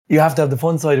you have to have the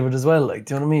fun side of it as well. Like,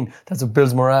 do you know what I mean? That's what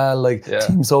builds morale, like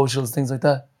team socials, things like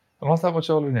that. I'm not that much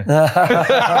older than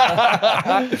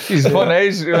you. She's fun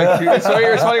age. It's why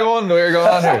you're 21. Where you're going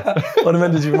on here? What I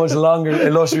meant is you have a much longer,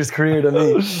 illustrious career than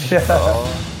me.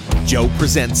 Joe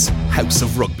presents House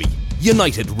of Rugby,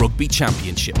 United Rugby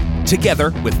Championship,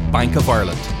 together with Bank of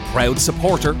Ireland, proud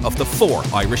supporter of the 4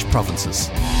 Irish provinces.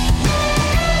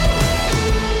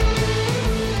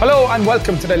 Hello and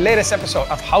welcome to the latest episode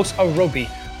of House of Rugby.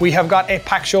 We have got a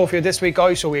packed show for you this week,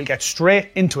 guys, so we'll get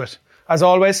straight into it. As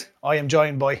always, I am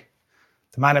joined by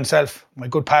the man himself, my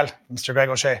good pal, Mr. Greg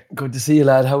O'Shea. Good to see you,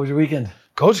 lad. How was your weekend?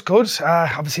 Good.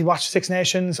 Obviously watched Six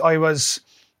Nations. I was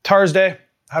Thursday,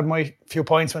 had my few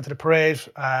points, went to the parade,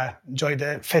 enjoyed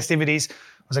the festivities. I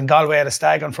was in Galway at a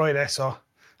stag on Friday, so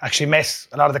actually met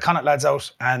a lot of the Connacht lads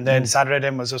out. And then Saturday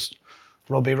then was just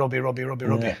rugby.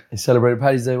 Yeah. You celebrated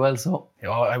Paddy's Day well, so? You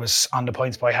know, I was on the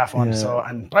points by half one,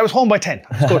 but I was home by 10.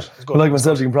 It was good. Well, like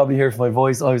myself, you can probably hear from my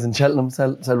voice. I was in Cheltenham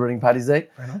celebrating Paddy's Day.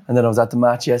 And then I was at the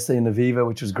match yesterday in Aviva,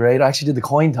 which was great. I actually did the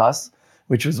coin toss,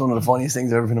 which was one of the funniest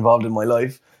things I've ever been involved in my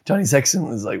life. Johnny Sexton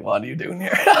was like, "What are you doing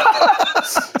here?"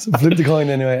 So I flipped the coin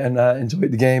anyway and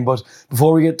enjoyed the game. But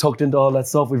before we get tucked into all that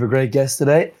stuff, we have a great guest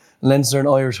today. Leinster and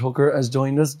Irish hooker has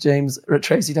joined us. James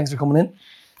Tracy, thanks for coming in.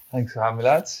 Thanks for having me,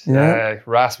 lads. Yeah.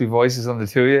 Raspy voices on the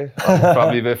two of you. I'm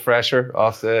probably a bit fresher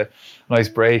off the nice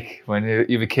break. When you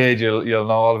have a kid, you'll know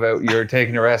all about you're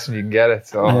taking a rest and you can get it.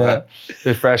 So a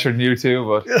bit fresher than you two,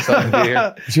 but excited to be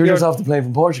here. You're just off the plane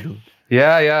from Portugal.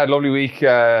 Yeah, lovely week.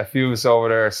 A few of us over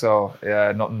there, so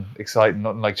nothing exciting,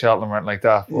 nothing like Cheltenham or anything like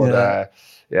that. But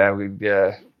we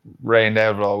rained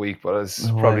out all week, but it's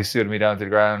probably suited me down to the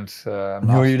ground. I'm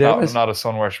not a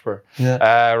sun worshipper.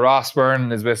 Ross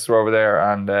Byrne, his missus were over there,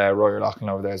 and Roy Loughlin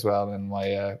over there as well, and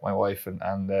my wife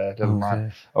and little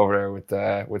man over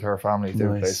there with her family. They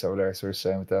have a place over there, so we're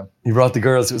staying with them. You brought the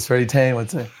girls, it was very tame,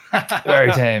 I'd say.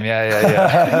 Very tame,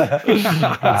 yeah.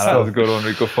 That was a good one,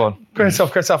 good fun. Great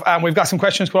stuff. We've got some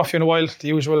questions coming off you in a while. The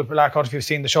usual, if you've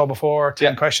seen the show before,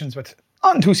 10 questions with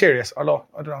not too serious, although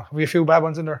I don't know, have we a few bad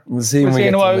ones in there? We'll see when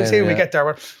we get there.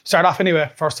 We'll start off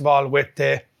anyway, first of all, with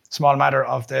the small matter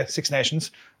of the Six Nations.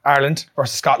 Ireland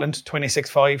versus Scotland,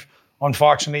 26-5.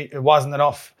 Unfortunately, it wasn't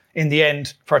enough in the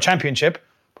end for a championship.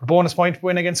 But a bonus point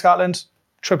win against Scotland,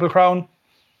 triple crown.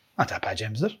 Not that bad,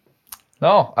 James, is it?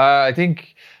 No, I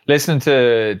think listening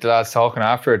to the lads talking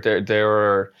after it, they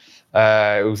were.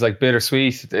 It was like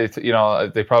bittersweet.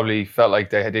 They probably felt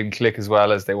like they didn't click as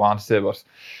well as they wanted to. But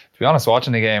to be honest,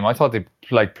 watching the game, I thought they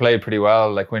played pretty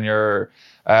well. Like when you're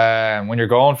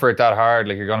going for it that hard,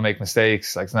 like you're going to make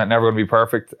mistakes. Like it's never going to be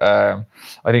perfect. I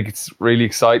think it's really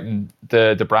exciting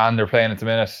the brand they're playing at the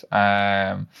minute.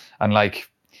 And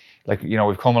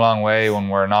we've come a long way when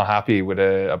we're not happy with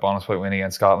a bonus point win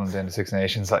against Scotland in the Six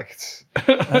Nations. Like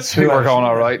that's true. We're going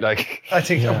all right. Like I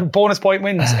think bonus point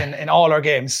wins in all our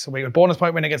games. So we got bonus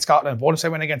point win against Scotland, bonus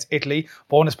point win against Italy,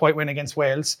 bonus point win against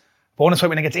Wales, bonus point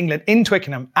win against England in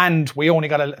Twickenham, and we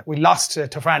lost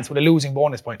to France with a losing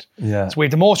bonus point. Yeah. So we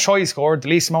have the most tries scored, the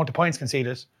least amount of points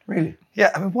conceded. Really?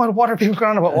 Yeah. I mean, what are people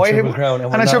going on about? Why a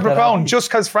triple crown just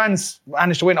because France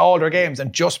managed to win all their games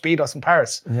and just beat us in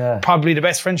Paris. Yeah. Probably the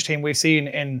best French team we've seen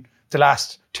in the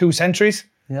last 2 centuries.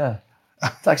 Yeah.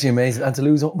 It's actually amazing. And to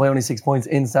lose by only 6 points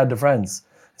in Stade de France,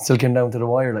 it still came down to the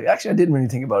wire. Like, actually, I didn't really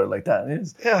think about it like that. It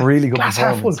is really good glass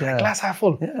performance. Glass half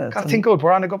full. Yeah, Gotta think good.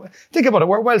 We're on a good. Think about it.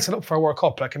 We're well set up for a World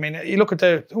Cup. Like, I mean, you look at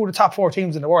who are the top 4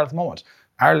 teams in the world at the moment: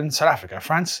 Ireland, South Africa,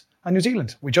 France, and New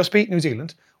Zealand. We just beat New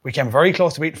Zealand. We came very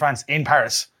close to beating France in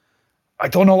Paris. I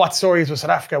don't know what the story is with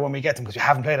South Africa when we get them because we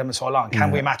haven't played them in so long.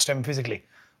 Can we match them physically?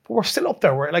 But we're still up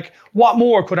there. We're like, what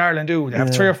more could Ireland do? They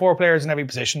have 3 or 4 players in every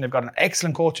position. They've got an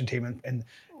excellent coaching team in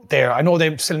there. I know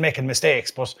they're still making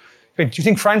mistakes, but do you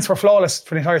think France were flawless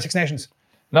for the entire Six Nations?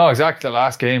 No, exactly. The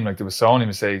last game, like there was so many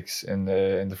mistakes in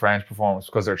the French performance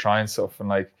because they're trying stuff, and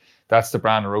like that's the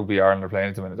brand of rugby Ireland are playing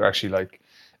at the minute. They're actually like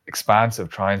expansive,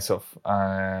 trying stuff,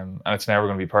 and it's never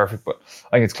going to be perfect. But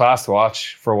I think it's class to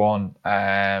watch for one.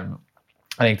 I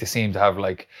think they seem to have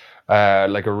like a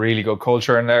really good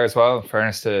culture in there as well. In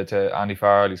fairness to Andy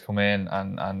Farrell, he's come in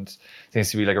and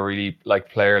seems to be like a really like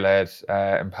player-led,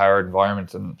 empowered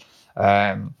environment.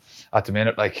 And at the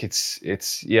minute, like they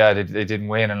didn't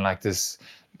win, and like there's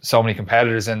so many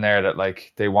competitors in there that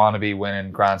like they want to be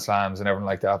winning Grand Slams and everything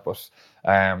like that. But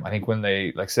I think when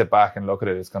they like sit back and look at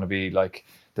it, it's going to be like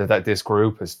that this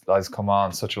group has come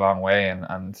on such a long way,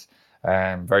 and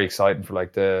very exciting for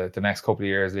like the next couple of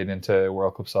years leading into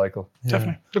World Cup cycle.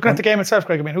 Definitely. Looking at the game itself,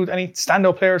 Greg, I mean, any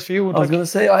standout players for you? I was going to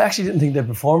say, I actually didn't think they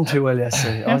performed too well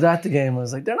yesterday. I was at the game, I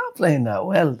was like, they're not playing that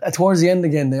well. Towards the end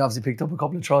again, they obviously picked up a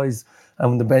couple of tries and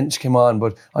when the bench came on,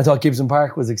 but I thought Gibson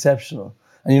Park was exceptional.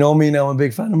 And you know me now, I'm a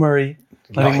big fan of Murray.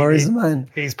 I think Murray's the man.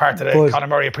 He's part of the Conor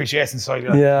Murray appreciation side.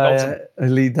 I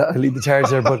lead the charge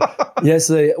there. But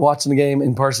yesterday, watching the game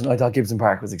in person, I thought Gibson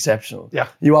Park was exceptional. Yeah.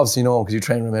 You obviously know him because you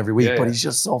train with him every week, but he's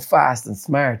just so fast and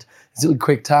smart. His little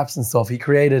quick taps and stuff. He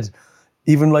created,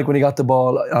 even like when he got the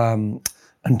ball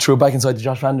and threw it back inside to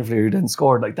Josh Van der Fleer, who then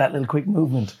scored, like that little quick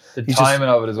movement. The timing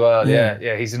of it as well.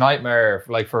 Yeah. He's a nightmare,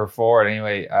 like for a forward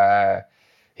anyway.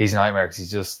 He's a nightmare because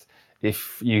he's just,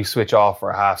 if you switch off for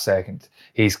a half second,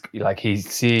 he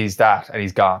sees that and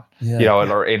he's gone.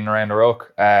 Or in and around the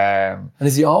ruck. And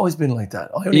has he always been like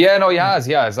that? He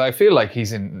has. I feel like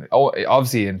he's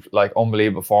obviously in like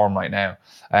unbelievable form right now.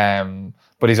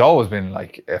 But he's always been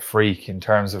like a freak in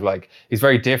terms of like, he's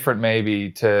very different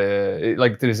maybe to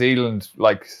like the New Zealand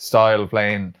like style of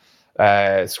playing.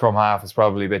 Scrum half is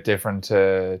probably a bit different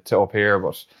to up here,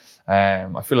 but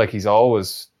I feel like he's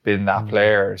always been that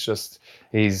player. It's just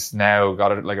he's now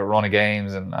got a run of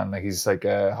games and like he's like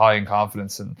high in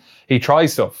confidence and he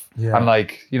tries stuff. And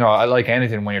like, I like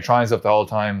anything, when you're trying stuff the whole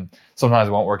time, sometimes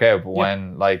it won't work out, but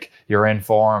when like you're in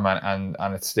form and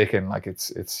it's sticking, like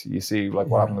it's you see like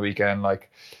what happened the weekend,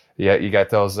 like you get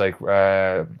those like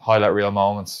highlight reel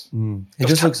moments. He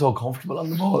just looks so comfortable on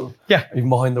the ball. Yeah. Even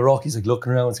behind the rock, he's like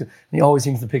looking around. And he always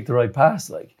seems to pick the right pass,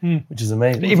 like, which is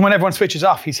amazing. Even when everyone switches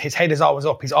off, his head is always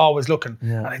up. He's always looking.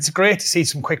 Yeah. And it's great to see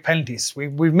some quick penalties.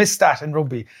 We've missed that in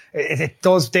rugby.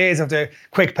 Those days of the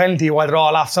quick penalty while they're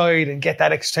all offside and get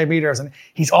that extra 10 metres. And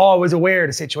he's always aware of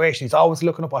the situation. He's always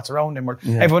looking up what's around him. Or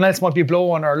everyone else might be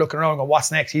blowing or looking around and going,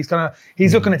 what's next? He's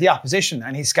looking at the opposition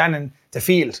and he's scanning the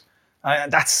field.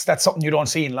 And that's something you don't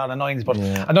see in a lot of nines. But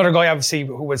another guy, obviously,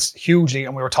 who was hugely,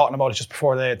 and we were talking about it just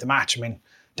before the match. I mean,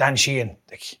 Dan Sheehan,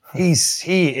 like, he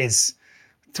is.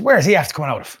 Where is he after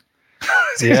coming out of?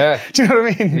 Do you know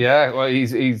what I mean? Yeah. Well,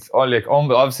 he's like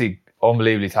obviously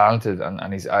unbelievably talented,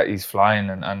 and he's flying,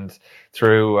 and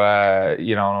through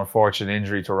an unfortunate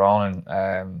injury to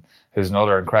Ronan, who's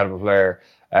another incredible player.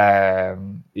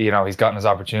 He's gotten his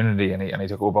opportunity, and he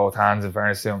took it with both hands, in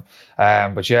fairness to him.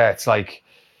 But yeah, it's like,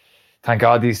 thank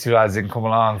God these two lads didn't come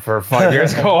along for 5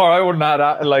 years ago, or I wouldn't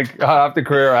have the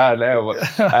career I had now.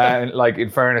 But like,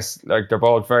 in fairness, like, they're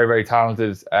both very, very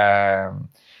talented. I'm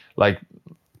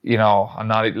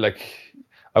not like,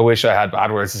 I wish I had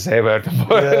bad words to say about them,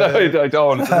 but I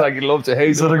don't. It's just like, you'd love to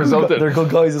hate them or something. They're good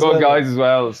guys as well. Good guys as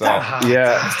well. So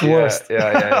it's the worst.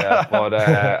 Yeah.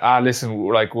 But listen,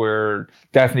 like, we're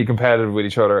definitely competitive with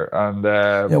each other.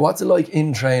 And what's it like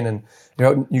in training? You're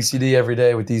out in UCD every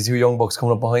day with these two young bucks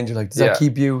coming up behind you. Like, does that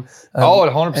keep you?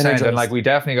 100%. Energized? And like, we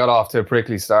definitely got off to a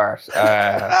prickly start.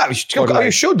 You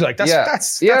should. Like, that's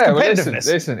competitiveness.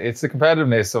 Listen, it's the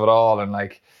competitiveness of it all, and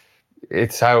like,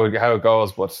 it's how it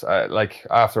goes. But like,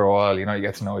 after a while, you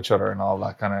get to know each other, and all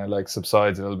that kind of like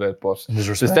subsides a little bit. But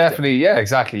there's definitely,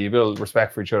 exactly. You build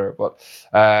respect for each other. But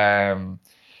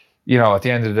at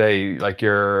the end of the day, like,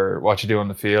 what you do on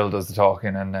the field does the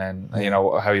talking, and then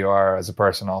how you are as a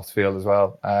person off the field as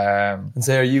well. And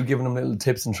say, are you giving them little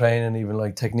tips and training, even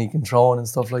like technique and throwing and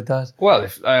stuff like that? Well,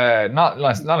 if not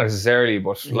necessarily,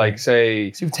 but like,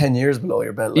 say, so you have 10 years below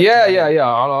your belt. Like,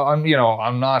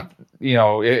 I'm not.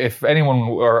 If anyone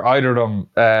or either of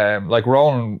them, like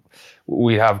Ronan,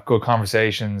 we have good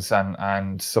conversations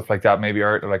and stuff like that. Maybe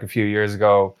like a few years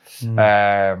ago,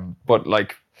 but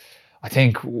like, I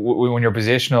think when you're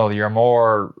positional, you're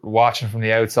more watching from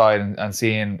the outside and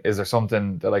seeing, is there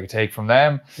something that I could take from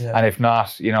them? Yeah. And if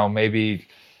not, maybe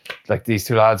like, these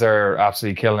two lads are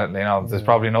absolutely killing it. There's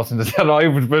probably nothing that I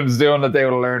would have been doing that they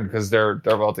would have learned, because they're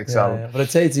both excelling. Yeah. But I'd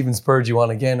say it's even spurred you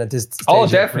on again at this stage. Oh,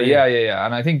 definitely. Yeah.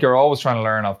 And I think you're always trying to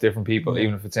learn off different people,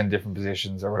 even if it's in different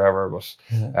positions or whatever. But,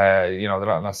 they're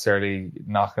not necessarily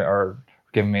knocking or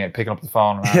picking up the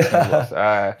phone and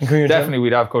asking, but definitely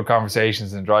we'd have good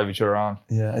conversations and drive each other on.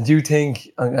 Yeah. And do you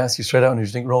think, I'm going to ask you straight out, do you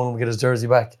think Ronan will get his jersey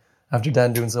back after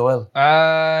Dan doing so well?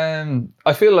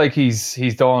 I feel like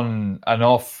he's done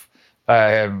enough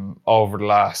over the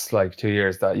last like 2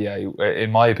 years that, in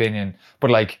my opinion,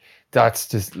 but like, that's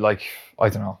just like, I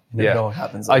don't know. You never know what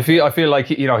happens. I feel like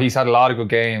he's had a lot of good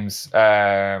games.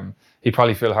 He'd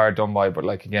probably feel hard done by, but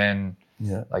like, again,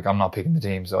 Yeah. Like, I'm not picking the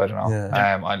team, so I don't know.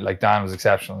 Yeah. Dan was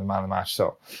exceptional, the man of the match.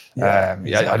 So,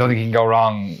 Exactly. I don't think you can go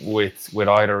wrong with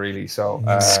either, really. So,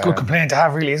 it's a good complaint to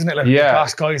have, really, isn't it? Like, yeah.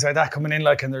 Cost guys like that coming in,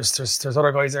 like, and there's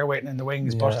other guys there waiting in the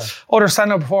wings. But other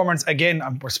standout performance, again,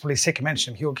 we're probably sick of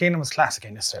mentioning him. Hugh Keenan was class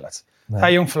again yesterday, lads.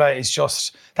 That young fella is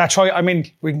just that try. I mean,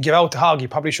 we can give out to Hogg. You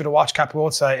probably should have watched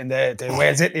Capozza in the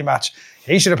Wales-Italy match.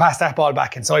 He should have passed that ball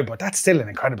back inside, but that's still an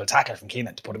incredible tackle from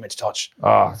Keenan to put him into touch.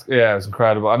 Oh, yeah, it was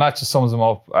incredible. And that just sums him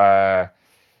up.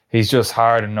 He's just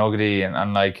hard and nuggety,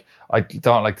 and like, I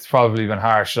don't like, it's probably been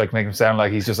harsh, like, make him sound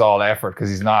like he's just all effort, because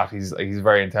he's not. He's a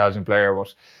very intelligent player,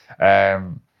 but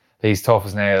he's tough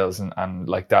as nails, and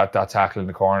like that tackle in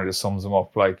the corner just sums him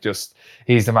up. Like, just,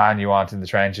 he's the man you want in the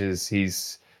trenches.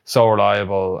 He's so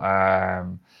reliable,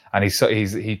 and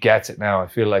he gets it now. I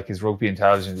feel like his rugby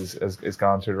intelligence has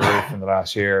gone through the roof in the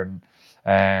last year,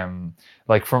 and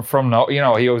like from no, you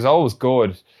know, he was always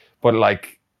good, but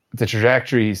like, the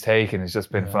trajectory he's taken has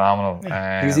just been phenomenal.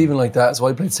 He was even like that. So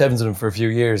I played sevens with him for a few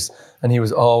years, and he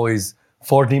was always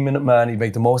 14-minute man. He'd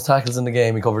make the most tackles in the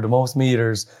game. He covered the most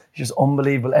meters. Just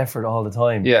unbelievable effort all the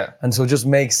time. Yeah. And so it just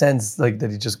makes sense, like,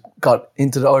 that he just got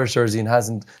into the Irish jersey and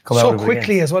hasn't come out of it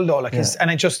quickly again. as well, though. Like,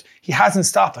 he hasn't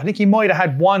stopped. I think he might have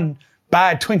had one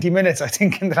bad 20 minutes, I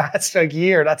think, in the last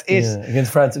year. That's it. Yeah,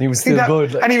 against France, and he was still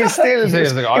good. Like. And he was still,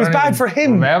 it was bad for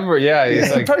him. Remember,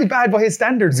 he's like, probably bad by his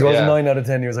standards. He wasn't 9 out of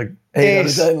 10, he was like 8 out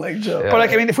of 10. Like, Joe. But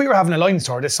like, I mean, if we were having a line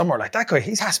tour this summer, like, that guy,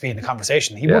 he has to be in the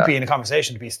conversation. He would be in the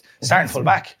conversation to be starting full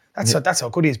back. That's how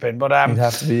good he's been. But he'd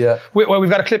have to be, yeah. We've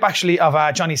got a clip actually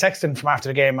of Johnny Sexton from after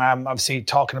the game, obviously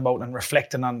talking about and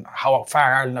reflecting on how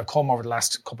far Ireland have come over the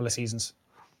last couple of seasons.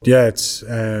 Yeah, it's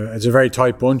a very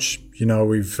tight bunch. You know,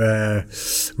 we've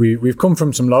come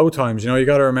from some low times. You know, you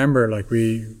got to remember, like,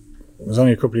 it was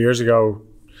only a couple of years ago,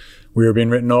 we were being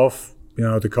written off. You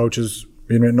know, the coaches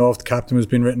being written off, the captain was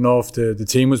being written off, the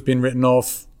team was being written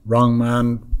off, wrong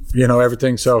man, you know,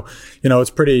 everything. So, you know, it's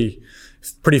pretty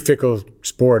fickle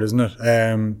sport, isn't it?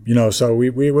 You know, so we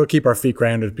will keep our feet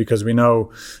grounded because we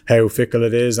know how fickle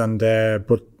it is. And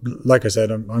but like I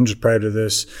said, I'm just proud of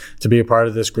this, to be a part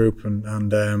of this group,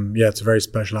 and it's a very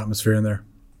special atmosphere in there.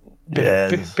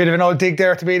 Bit of an old dig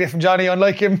there to be different Johnny,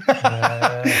 unlike him.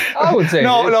 I would say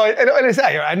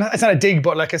it's not a dig,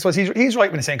 but like, I suppose he's right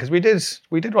when he's saying, because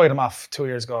we did write him off 2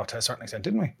 years ago to a certain extent,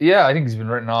 didn't we? Yeah, I think he's been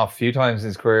written off a few times in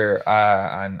his career,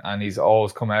 and he's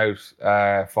always come out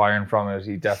firing from it.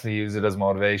 He definitely used it as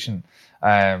motivation.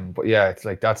 But yeah, it's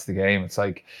like, that's the game. It's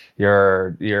like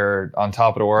you're on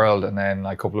top of the world, and then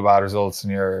like a couple of bad results,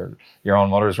 and your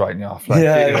own mother's writing you off. Like, you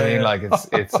know what I mean? Like,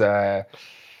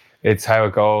 it's how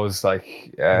it goes. Like,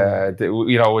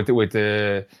 you know, with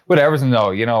everything though,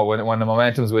 you know, when the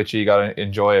momentum's with you, you gotta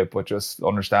enjoy it, but just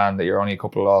understand that you're only a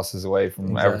couple of losses away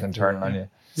from everything turning on you.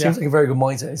 Seems like a very good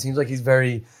mindset. It seems like he's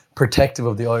very protective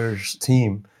of the Irish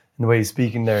team in the way he's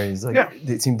speaking there. He's like,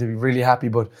 they seem to be really happy.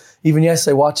 But even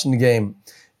yesterday, watching the game,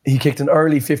 he kicked an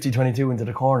early 50-22 into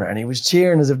the corner, and he was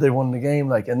cheering as if they won the game.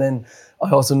 Like, and then I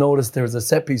also noticed there was a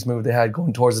set piece move they had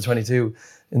going towards the 22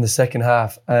 in the second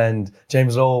half, and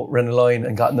James Lowe ran the line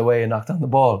and got in the way and knocked on the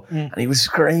ball. And he was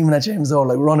screaming at James Lowe,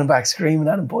 like running back, screaming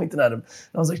at him, pointing at him.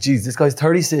 And I was like, geez, this guy's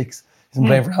 36. He's been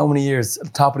playing for how many years at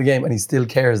the top of the game, and he still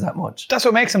cares that much. That's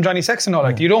what makes him Johnny Sexton, though.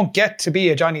 Like, you don't get to be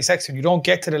a Johnny Sexton. You don't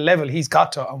get to the level he's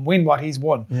got to and win what he's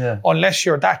won unless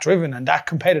you're that driven and that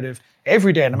competitive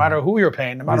every day, no matter who you're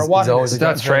playing, no matter what.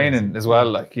 That's training as well.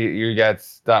 Like, you get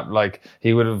that. Like,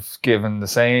 he would have given the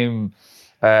same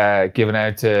given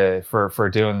out for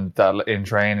doing that in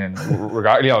training.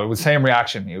 Regardless, you know, it was the same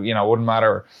reaction. You know, it wouldn't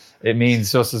matter. It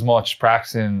means just as much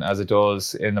practicing as it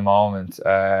does in the moment.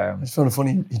 I just found it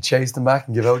funny. He chased him back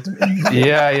and gave out to me.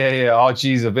 Yeah. Oh,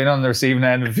 geez, I've been on the receiving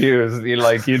end of a few.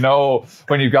 Like, you know,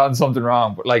 when you've gotten something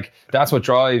wrong, but like, that's what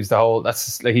drives the whole.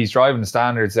 That's like, he's driving the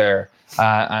standards there,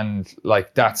 and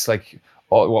like, that's like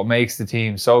what makes the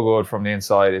team so good from the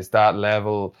inside is that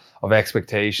level of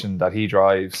expectation that he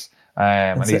drives.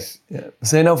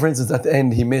 Say now, for instance, at the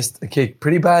end he missed a kick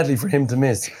pretty badly for him to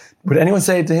miss. Would anyone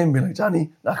say it to him, be like,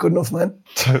 Johnny, not good enough, man?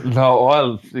 No,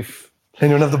 well, if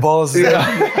anyone have the balls?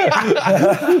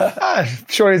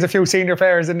 Sure, there's a few senior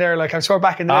players in there. Like, I'm sure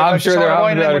back in the day, I'm sure they're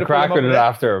having a crack with it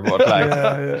after, but like,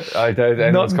 I doubt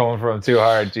anyone's coming for him too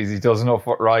hard. Jeez, he does enough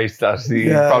right that he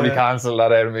probably cancelled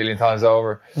that out a million times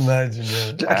over.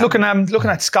 Imagine, looking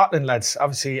at Scotland, lads.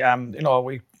 Obviously, you know,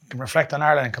 we can reflect on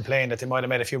Ireland and complain that they might have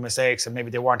made a few mistakes and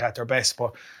maybe they weren't at their best,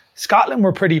 but Scotland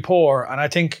were pretty poor, and I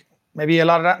think maybe a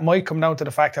lot of that might come down to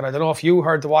the fact that, I don't know if you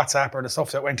heard the WhatsApp or the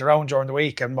stuff that went around during the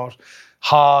week about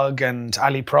Hogg and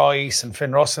Ali Price and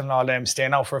Finn Russell and all them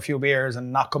staying out for a few beers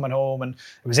and not coming home, and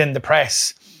it was in the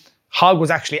press. Hogg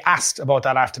was actually asked about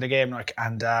that after the game, like,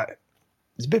 and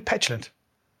he's a bit petulant.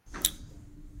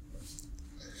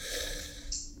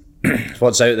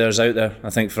 What's out there is out there. I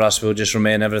think for us, we'll just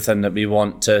remain everything that we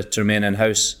want to remain in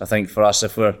house. I think for us,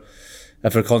 if we're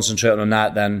concentrating on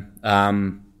that, then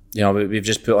we've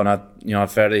just put on a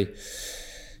fairly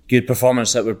good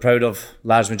performance that we're proud of.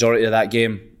 Large majority of that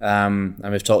game, and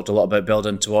we've talked a lot about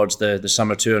building towards the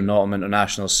summer tour and autumn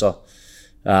internationals. So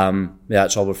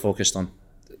that's all we're focused on.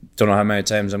 Don't know how many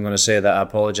times I'm going to say that I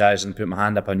apologise and put my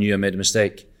hand up. I knew I made a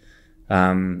mistake.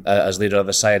 As leader of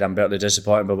the side, I'm bitterly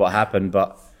disappointed by what happened,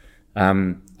 but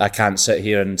I can't sit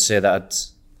here and say that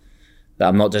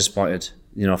I'm not disappointed.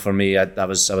 For me, I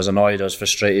was annoyed, I was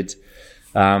frustrated.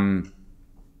 But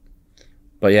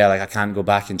yeah, I can't go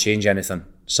back and change anything.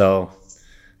 So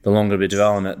the longer we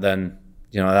dwell on it, then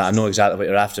I know exactly what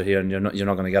you're after here, and you're not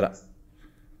going to get it.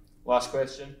 Last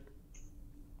question.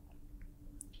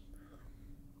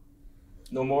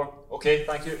 No more. Okay,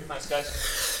 thank you. Thanks,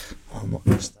 guys. I'm not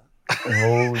missed that.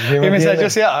 Oh,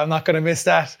 I'm not going to miss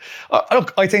that.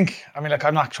 Look,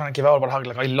 I'm not trying to give out about Hogg.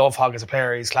 I love Hogg as a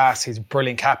player. He's class. He's a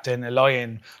brilliant captain, a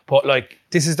lion. But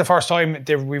this is the first time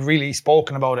we've really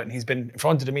spoken about it, and he's been in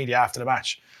front of the media after the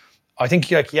match. I think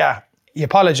he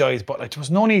apologised, but there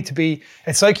was no need to be.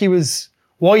 It's like he was.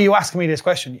 Why are you asking me this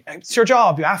question? It's your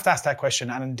job. You have to ask that question,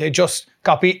 and they just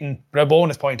got beaten with a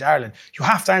bonus point to Ireland. You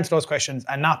have to answer those questions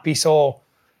and not be so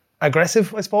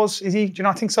aggressive. I suppose is he? Do you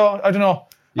not think so? I don't know.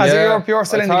 As you're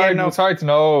still in the game now. It's hard to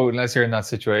know unless you're in that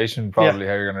situation, probably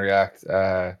how you're going to react.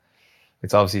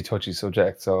 It's obviously a touchy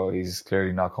subject, so he's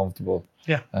clearly not comfortable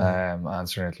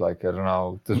answering it. I don't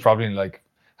know. There's probably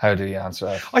how do you answer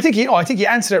that? I think you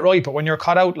answered it right, but when you're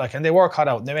caught out, and they were caught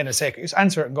out and they made a mistake, you just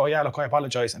answer it and go, yeah, look, I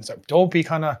apologise. And don't be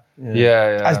kind of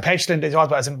as petulant as you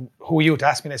was, as in who are you to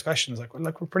ask me this question? It's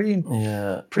we're pretty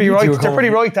right. They're pretty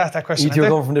right to ask that question. You two are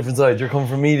coming from different sides. You're coming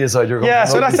from media side. You're coming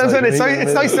from so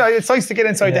it's nice to get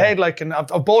inside the head, and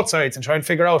of both sides and try and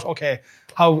figure out, okay,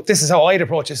 this is how I'd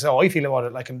approach this, is how I feel about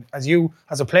it. And as you,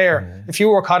 as a player, if you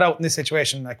were caught out in this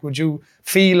situation, would you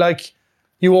feel like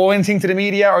you owe anything to the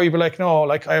media, or you'd be no,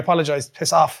 I apologise,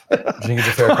 piss off? Do you think it's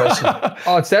a fair question?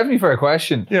 Oh, it's definitely a fair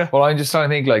question. Yeah. Well, I'm just trying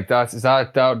to think is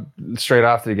that straight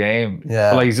after the game?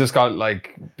 Yeah. But, he's just got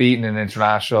beaten in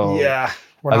international. Yeah.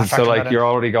 You're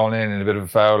already going in a bit of a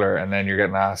fouler, and then you're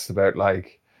getting asked about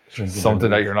something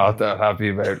that you're not that happy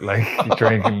about,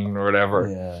 drinking or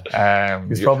whatever. Yeah.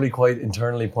 He's probably quite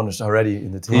internally punished already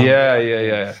in the team.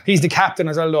 Yeah. He's the captain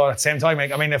as well, though, at the same time.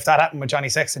 If that happened with Johnny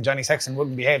Sexton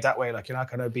wouldn't behave that way. You're not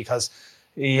going to, because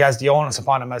he has the onus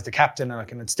upon him as the captain,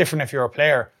 and it's different if you're a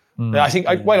player. I think,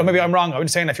 maybe I'm wrong. I'm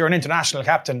just saying if you're an international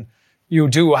captain, you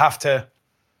do have to,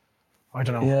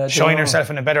 shine yourself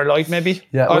in a better light, maybe.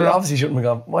 Yeah, obviously shouldn't have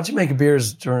gone. What do you make of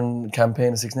beers during the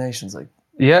campaign of Six Nations?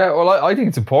 Yeah, well, I think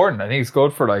it's important. I think it's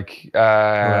good for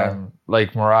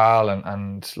morale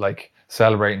and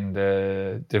celebrating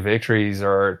the victories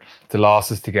or the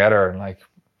losses together, and I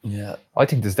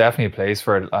think there's definitely a place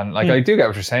for it. And I do get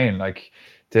what you're saying.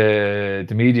 The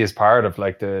media is part of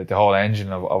the whole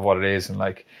engine of what it is, and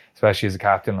especially as a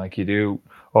captain, you do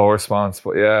owe response.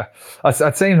 But yeah, at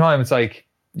the same time, it's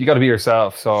you got to be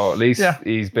yourself. So at least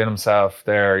he's been himself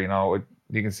there.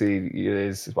 You can see it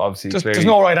is obviously there's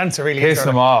no right answer really. Piss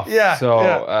him off. Yeah. So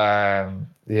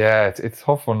it's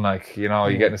tough when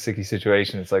you get in a sticky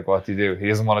situation. It's what do you do? He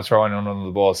doesn't want to throw anyone under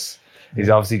the bus. He's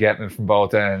obviously getting it from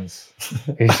both ends.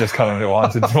 He's just kind of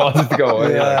wanted to go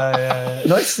away. Yeah.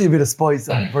 Nice to see a bit of spice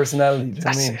and personality.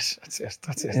 That's it.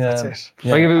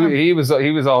 If he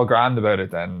was all grand about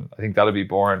it, then I think that'll be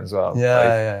boring as well.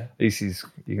 Yeah. At least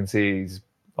you can see he's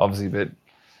obviously a bit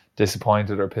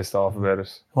disappointed or pissed off about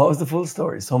it. What was the full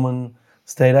story? Someone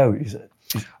stayed out, you said?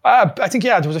 I think,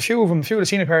 there was a few of them, a few of the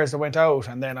senior players that went out,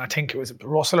 and then I think it was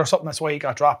Russell or something, that's why he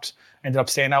got dropped, ended up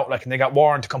staying out, and they got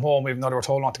warned to come home even though they were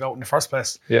told not to go out in the first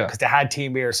place. Yeah. Because they had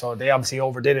team beer, so they obviously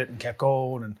overdid it and kept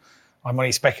going, and I'm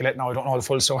only speculating now, I don't know the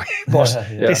full story, but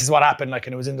this is what happened, and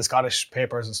it was in the Scottish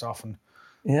papers and stuff, and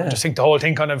I just think the whole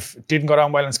thing kind of didn't go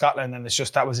down well in Scotland, and it's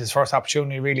just that was his first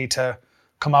opportunity really to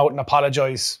come out and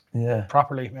apologise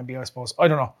properly, maybe, I suppose. I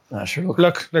don't know. Sure.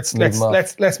 Look, let's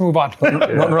move on.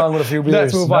 Nothing wrong with a few beers.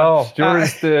 Let's move on.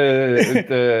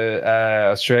 The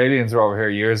Australians were over here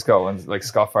years ago, and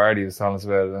Scott Fardy was telling us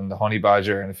about it, and the Honey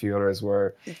Badger and a few others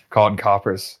were caught in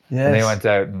coppers. Yes. And they went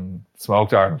out and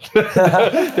smoked Ireland.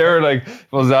 They were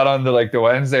was that on the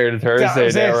Wednesday or the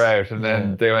Thursday they were out, and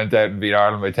then they went out and beat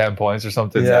Ireland by 10 points or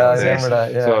something. Yeah, I remember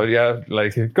that. Yeah.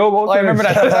 So go both. I remember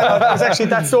that. It was actually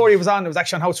that story was on. It was actually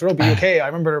actually on House of Rugby UK. I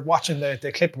remember watching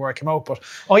the clip where it came out. But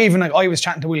I was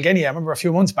chatting to Will Guinea, I remember a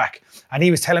few months back, and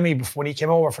he was telling me before, when he came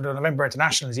over for the November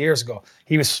Internationals years ago,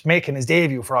 he was making his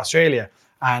debut for Australia.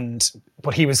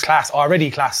 But he was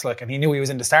already class, like, and he knew he was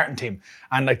in the starting team.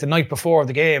 And like the night before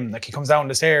the game, like he comes down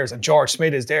the stairs and George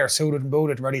Smith is there, suited and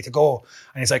booted, ready to go.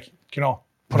 And he's like,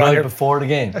 before the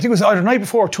game. I think it was either the night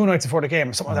before or 2 nights before the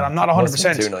game, something that I'm not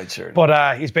 100%. 2 nights, sure.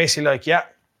 But he's basically like, yeah,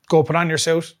 go put on your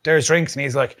suit. There's drinks, and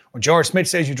he's like, when George Smith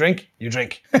says you drink, you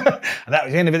drink. And that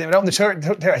was the end of it. Without the shirt,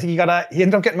 I think he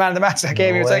ended up getting man of the match that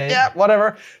game. He was like, yeah,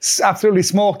 whatever. Absolutely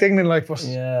smoked England, like, but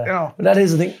But that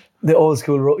is the thing. The old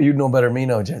school, you know better than me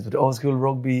now, James, but the old school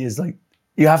rugby is like,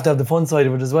 you have to have the fun side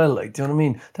of it as well. Like, do you know what I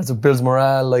mean? That's what builds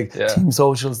morale, like team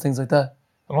socials, things like that.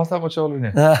 I'm not that much older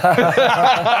than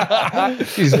you.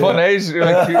 He's fun age.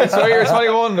 Like, it's why you're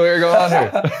 21, what you're going on here.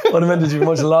 What I meant is you have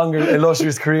a much longer,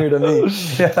 illustrious career than me.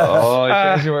 Oh,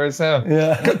 I changed your words now.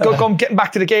 Getting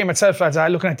back to the game itself, lads,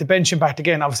 looking at the bench impact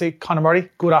again, obviously, Conor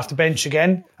Murray, good off the bench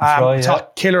again.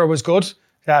 Thought Killer was good,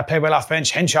 played well off the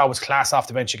bench. Henshaw was class off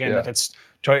the bench again. Like it's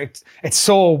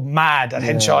so mad that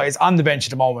Henshaw is on the bench at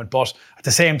the moment, but at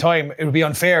the same time, it would be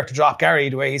unfair to drop Gary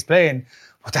the way he's playing.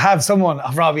 But to have someone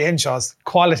of Robbie Henshaw's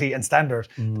quality and standard,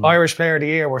 Irish Player of the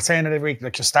Year, we're saying it every week,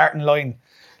 like your starting line,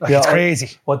 like it's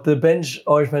crazy. What the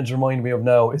Irish bench remind me of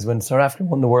now is when South Africa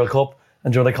won the World Cup,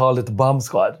 and they called it the bomb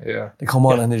squad. Yeah. They come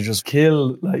on and they just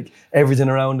kill like everything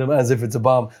around them as if it's a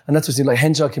bomb. And that's what you like.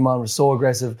 Henshaw came on, was so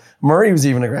aggressive. Murray was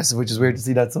even aggressive, which is weird to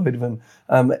see that side of him.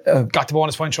 Got the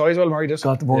bonus point try as well, Murray does.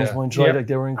 Got the bonus point try. Like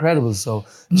they were incredible. So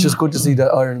it's just good to see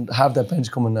that Ireland have that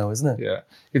bench coming now, isn't it? Yeah.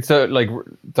 It's the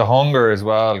hunger as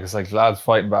well, because like lads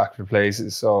fighting back for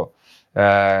places. So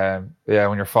when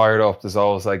you're fired up, there's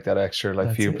always like that extra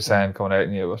like few percent coming out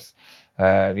in you.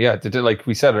 But like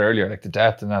we said earlier, like the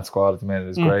depth in that squad at the minute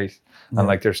is great, and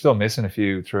like they're still missing a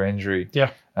few through injury.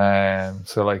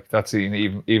 So like that's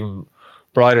an even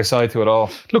brighter side to it all.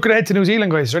 Looking ahead to New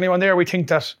Zealand, guys, is there anyone there we think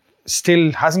that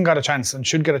still hasn't got a chance and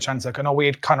should get a chance? Like I know we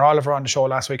had Conor Oliver on the show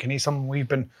last week, and he's someone we've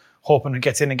been hoping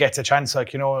gets in and gets a chance.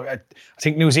 Like, you know, I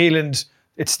think New Zealand,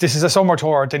 this is a summer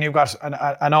tour, then you've got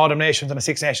an Autumn Nations and a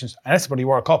Six Nations, and that's probably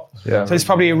World Cup. So it's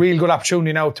probably a real good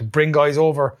opportunity now to bring guys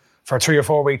over for a 3 or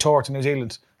 4 week tour to New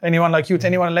Zealand. Anyone like you,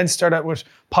 anyone in Leinster that would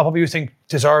pop up you think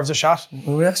deserves a shot?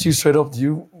 Well, we asked you straight up, do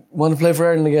you want to play for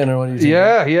Ireland again, or what do you think?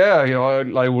 Yeah, you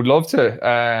know, I would love to.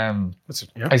 I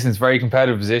think it's a very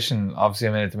competitive position. Obviously,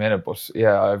 I'm in at the minute, but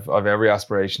I've every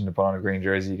aspiration to put on a green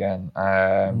jersey again.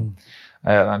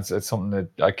 And it's something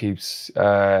that keeps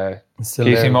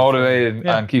me motivated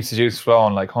and keeps the juice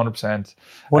flowing, like 100%.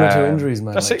 1 or 2 injuries,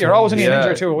 man. That's it. You're always in an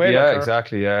injury too away. Yeah,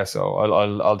 exactly. Yeah, so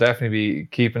I'll definitely be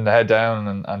keeping the head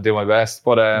down and do my best.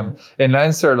 But in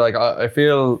Leinster, like I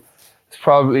feel it's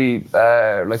probably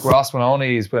like Ross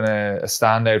Maloney has been a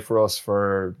standout for us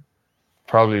for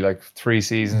probably like 3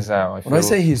 seasons now. When I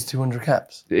say he's 200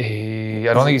 caps, I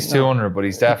don't think he's 200, but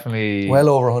he's definitely well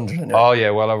over 100. Anyway. Oh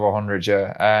yeah, well over 100.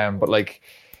 Yeah, but like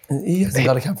he hasn't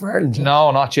got a cap for Ireland.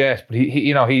 No, not yet. But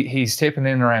he's tipping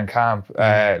in around camp.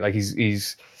 Like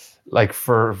he's like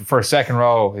for a second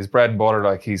row, his bread and butter.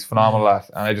 Like he's phenomenal at,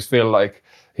 and I just feel like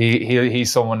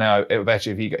he's someone now. I bet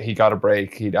you if he got a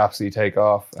break, he'd absolutely take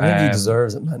off. I think he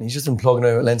deserves it, man. He's just been plugging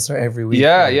out Leinster every week.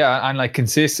 Yeah, and like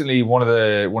consistently one of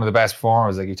the best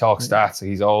performers. Like he talks stats, so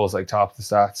he's always like top of the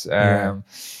stats.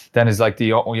 Then there's like the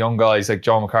young guys like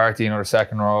Joe McCarthy, another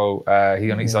second row.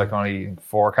 He's like only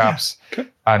 4 caps.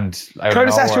 And can I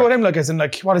just ask you what him like? As in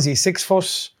like, what is he? 6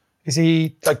 foot? Is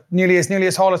he like nearly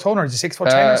as tall as Toner? Is he 6'10"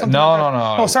 or something?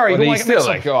 No. Oh, sorry. But he's still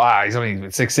like, he's only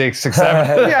 6'6",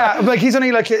 6'7". Yeah, like he's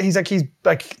only like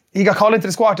he got called into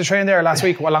the squad to train there last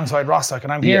week alongside Ross. Like,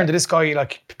 and I'm hearing that this guy,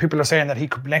 like people are saying that he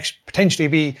could potentially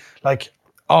be like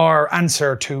our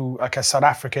answer to like a South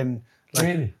African. Like,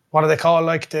 really? What do they call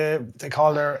like an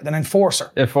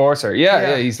enforcer? Enforcer.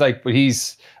 Yeah. He's like, but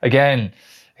he's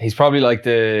probably like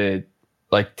the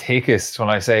thickest, when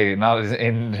I say not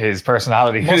in his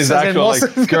personality, his actual like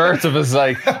skirt of his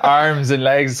like arms and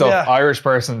legs and stuff, Irish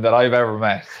person that I've ever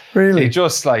met. Really? He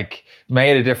just like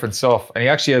made a different stuff. And he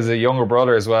actually has a younger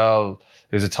brother as well,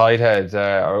 who's a tight head.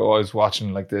 I was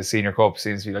watching like the Senior Cup,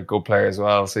 seems to be like good player as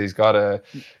well. So he's got a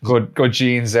good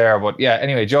genes there. But yeah,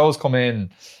 anyway, Joe's come in,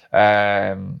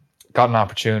 got an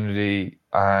opportunity,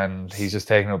 and he's just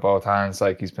taken it with both hands.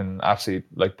 Like he's been absolutely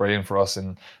like brilliant for us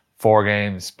in 4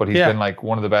 games, but he's been like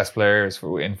one of the best players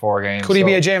in 4 games. Could he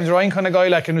be a James Ryan kind of guy,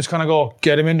 like, and just kind of go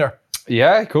get him in there?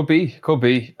 Yeah, could be.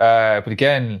 But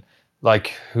again,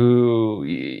 like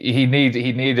he'd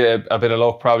need a bit of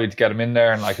luck probably to get him in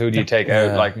there, and like who do you take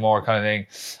out, like more kind of thing.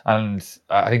 And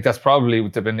I think that's probably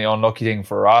been the unlucky thing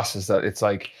for Ross, is that it's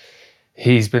like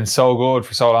he's been so good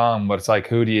for so long, but it's like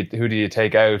who do you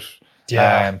take out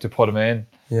to put him in?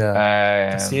 Yeah,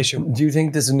 that's the issue. Do you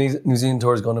think this New Zealand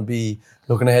tour is going to be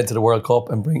looking ahead to the World Cup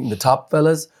and bringing the top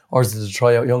fellas, or is it to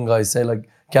try out young guys? Say like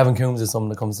Gavin Coombs is someone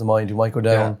that comes to mind who might go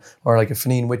down, or like a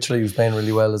Fineen Wycherley who's playing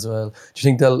really well as well. Do you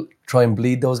think they'll try and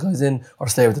bleed those guys in, or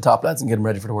stay with the top lads and get them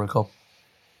ready for the World Cup?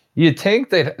 You'd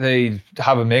think they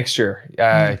have a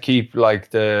mixture. Keep like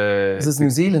the. This is New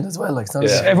Zealand as well. Like it's not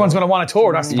just- Everyone's going to want a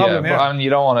tour. That's the problem. But, and you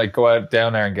don't want to go out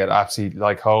down there and get absolutely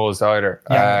like hosed either.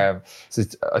 So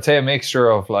I'd say a mixture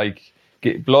of like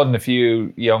get blood in a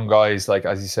few young guys, like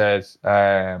as you said,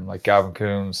 like Gavin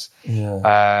Coombs.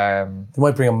 Yeah. They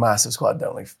might bring a massive squad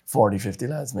down, like 40, 50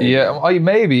 lads. Maybe. Yeah,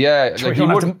 maybe. Yeah, like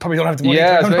probably don't have the money.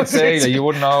 Yeah, I was about to say like, you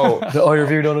wouldn't know. The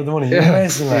review don't have the money.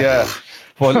 Yeah.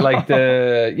 But like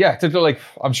like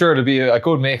I'm sure it'll be a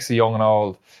good mix of young and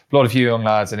old, blood a few young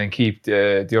lads, and then keep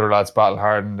the other lads battle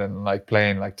hardened and like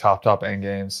playing like top end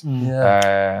games.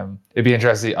 It'd be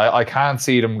interesting. I can't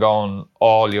see them going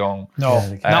all young. No,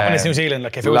 not when it's New Zealand.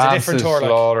 Like if it was a different tour,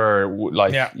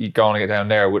 you're going to get down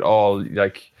there with all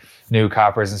like new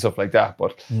cappers and stuff like that.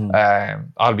 But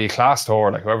it'll be a class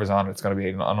tour. Like whoever's on it's going to be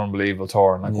an unbelievable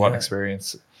tour, and like what an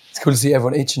experience. It's cool to see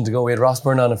everyone itching to go. We had Ross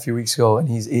Byrne on a few weeks ago, and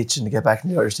he's itching to get back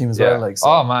in the Irish team as well. Like, so.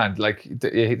 Oh man, like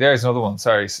there's another one.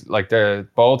 Sorry, like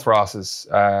both Rosses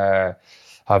have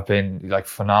been like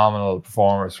phenomenal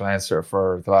performers for Leinster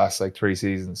for the last like 3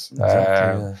 seasons.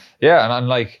 Exactly, and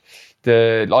like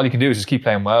all you can do is just keep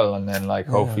playing well, and then like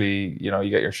hopefully you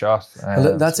get your shot.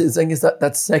 That's it. I think it's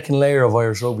that second layer of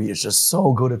Irish rugby is just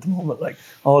so good at the moment. Like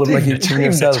all of like even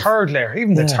the third layer, you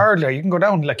can go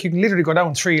down. Like you can literally go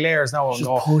down 3 layers now and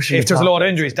go. If there's a lot of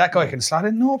injuries, that guy can slot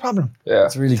in, no problem. Yeah,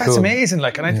 it's really cool. That's amazing.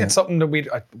 Like, and I think it's something that we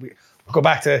go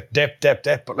back to depth,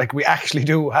 but like we actually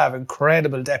do have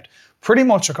incredible depth, pretty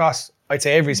much across. I'd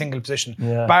say every single position.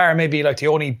 Bar maybe like the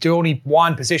only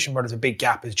one position where there's a big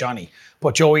gap is Johnny.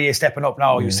 But Joey is stepping up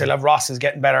now. You still have Ross is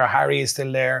getting better. Harry is still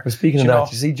there. But speaking of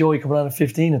that, you see Joey coming on at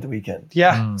 15 at the weekend.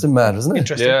 Yeah. It's mad, isn't it?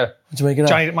 Interesting. Yeah. What'd you make it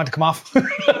Johnny didn't want to come off.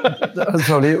 That's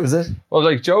probably it, was it? Well,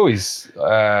 like Joey's,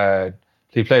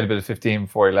 he played a bit of 15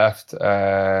 before he left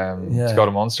to go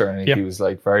to Munster, and I think he was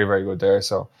like very, very good there.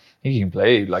 So I think he can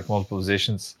play like multiple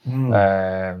positions. So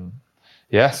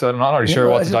I'm not really sure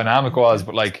what the dynamic was,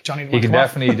 but like he can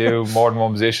definitely do more than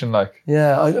one position. Like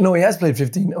I know he has played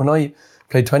 15. When I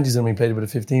played 20s and we played a bit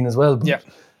of 15 as well. But I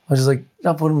was just like,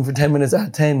 not putting him for 10 minutes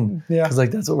at 10. Because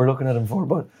like that's what we're looking at him for.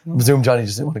 But I presume Johnny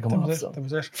just didn't want to come off. That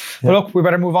was it. But look, we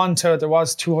better move on to, there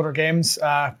was 2 other games.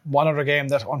 One other game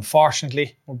that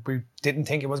unfortunately we didn't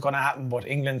think it was going to happen, but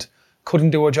England couldn't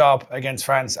do a job against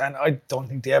France, and I don't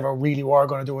think they ever really were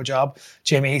going to do a job.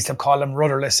 Jamie Heaslip called them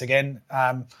rudderless again.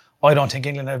 I don't think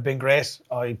England have been great.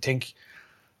 I think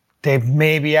they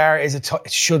maybe are.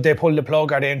 Should they pull the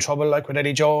plug? Are they in trouble like with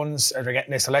Eddie Jones? Are they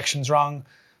getting their selections wrong?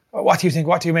 What do you think?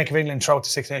 What do you make of England throughout the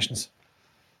Six Nations?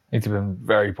 I think they've been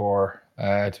very poor,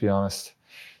 to be honest.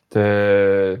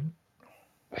 I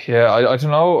don't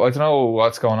know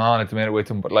what's going on at the minute with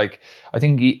them, but like I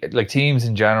think like teams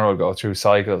in general go through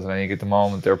cycles, and I think at the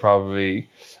moment they're probably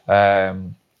I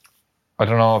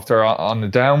don't know if they're on the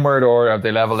downward or have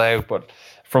they leveled out, but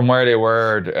from where they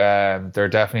were, they're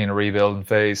definitely in a rebuilding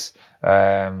phase.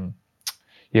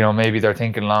 Maybe they're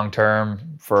thinking long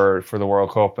term for the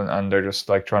World Cup, and they're just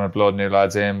like trying to blood new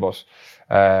lads in. But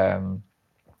I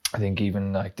think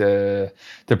even like the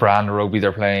brand of rugby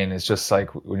they're playing is just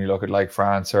like when you look at like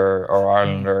France or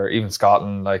Ireland or even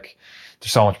Scotland, like they're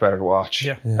so much better to watch.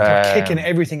 They were kicking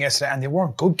everything yesterday, and they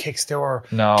weren't good kicks. They were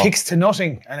kicks to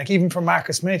nothing. And like even from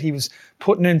Marcus Smith, he was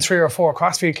putting in 3 or 4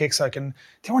 crossfield kicks, like, and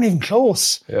they weren't even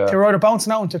close. They were either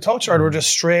bouncing out into touch or they were just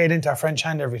straight into a French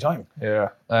hand every time.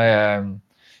 And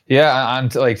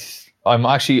like I'm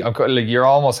like, you're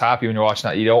almost happy when you're watching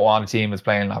that. You don't want a team that's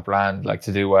playing that brand like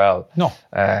to do well. No.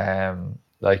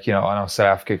 Like, I know South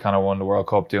Africa kind of won the World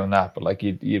Cup doing that, but like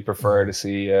you'd prefer to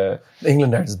see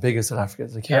England aren't as big as South Africa.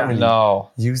 They can't really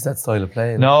use that style of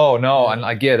play. No, and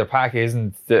like the pack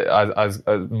isn't as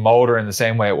motor in the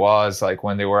same way it was like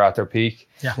when they were at their peak.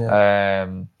 But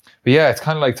it's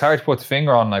kind of like it's hard to put the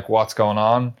finger on like what's going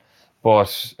on,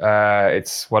 but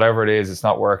it's whatever it is, it's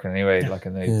not working anyway. Like,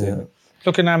 and they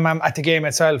looking at the game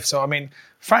itself, so I mean,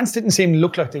 France didn't seem to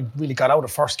look like they really got out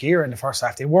of first gear in the first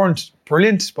half. They weren't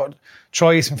brilliant, but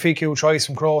tries from Fiku, tries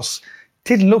from Kroos.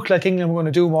 Didn't look like England were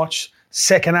going to do much.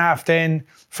 Second half then,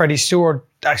 Freddie Stewart,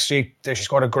 actually, they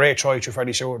scored a great try to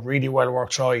Freddie Stewart, really well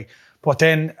worked try. But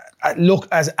then,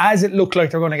 as it looked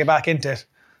like they're going to get back into it,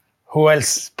 who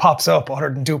else pops up other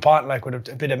than DuPont, like with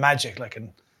a bit of magic, like,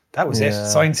 and that was it.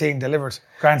 Signed, seeing, delivered.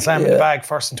 Grand slam in the bag,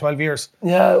 first in 12 years.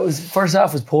 Yeah, it was first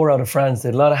half was poor out of France. They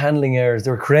had a lot of handling errors.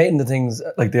 They were creating the things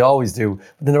like they always do,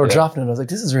 but then they were dropping it. And I was like,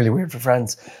 this is really weird for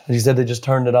France. And you said they just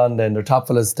turned it on. Then their top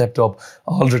fellas stepped up.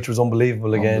 Aldrich was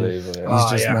unbelievable again. Unbelievable,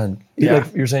 He's just man.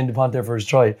 Like you're saying, Dupont there for his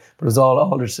try, but it was all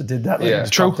Aldrich that did that. Like, yeah,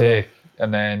 true.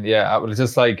 And then it's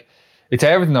just like it's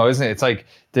everything though, isn't it? It's like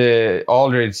the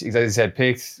Aldridge, as you said,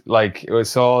 picked like it was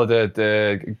saw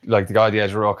the guy at the edge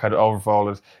of the ruck had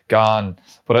overfolded, gone,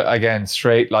 but again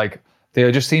straight like. They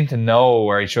just seem to know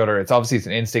where each other. It's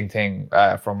an instinct thing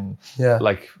from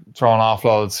like throwing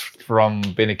offloads from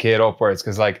being a kid upwards.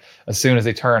 Because like as soon as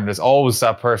they turn, there's always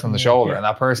that person on the shoulder, and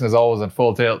that person is always in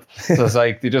full tilt. So it's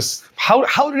like they just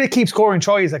how do they keep scoring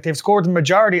tries? Like they've scored the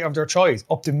majority of their tries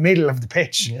up the middle of the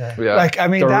pitch. Yeah. Like I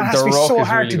mean that has to be so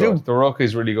hard to do. The ruck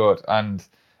is really good, and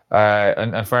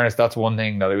in fairness, that's one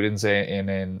thing that we didn't say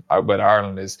in about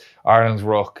Ireland is Ireland's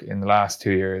ruck in the last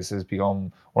 2 years has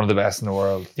become one of the best in the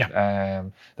world. Yeah.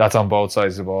 That's on both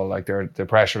sides of the ball. Like the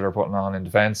pressure they're putting on in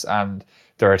defence and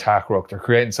their attack ruck. They're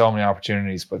creating so many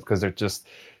opportunities, but because they're just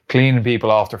cleaning people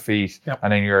off their feet,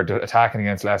 and then you're attacking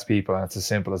against less people, and it's as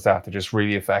simple as that. They're just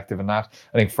really effective in that.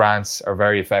 I think France are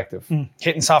very effective.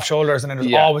 Hitting soft shoulders, and then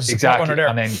there's always a runner there.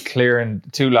 And then clearing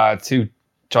two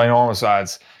ginormous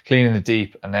lads, cleaning it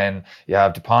deep, and then you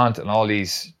have Dupont and all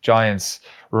these giants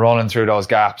running through those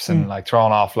gaps and like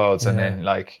throwing offloads, and then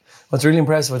like. What's really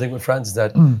impressive, I think, with France is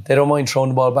that they don't mind throwing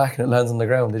the ball back and it lands on the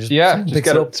ground. They just pick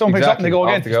it up. Someone picks up and they go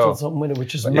again. Do something with it,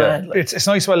 which is mad. Like. It's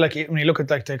nice. Well, like when you look at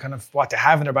like the kind of what they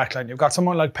have in their backline, you've got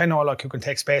someone like Penot, like who can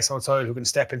take space outside, who can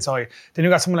step inside. Then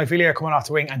you've got someone like Villiers coming off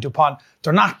the wing, and Dupont.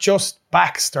 They're not just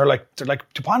backs. They're like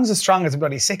Dupont's as strong as a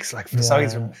bloody 6, like for the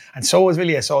size of him, and so is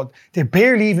Villiers. So they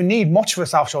barely even need much of a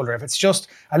soft shoulder. If it's just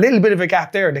a little bit of a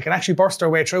gap there, they can actually burst their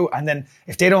way through. And then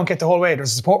if they don't get the whole way,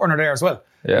 there's a support runner there as well.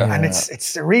 And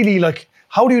it's really like.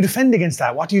 How do you defend against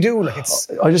that? What do you do? Like it's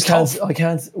I just tough.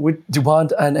 can't with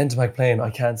Dupont and Ntamack playing, I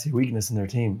can't see weakness in their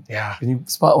team. Yeah. Can you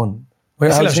spot one?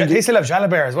 They still have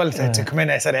Jalabert as well to come in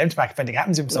instead of Ntamack defending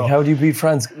happens him. So like how do you beat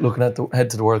France looking at the head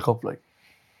to the World Cup like?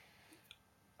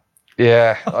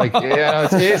 Yeah, like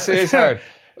it's hard.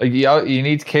 Like you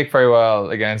need to kick very well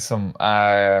against them.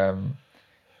 And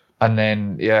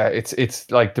then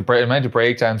it's like the amount of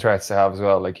breakdown threats they have as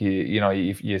well. Like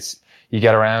you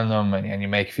get around them and you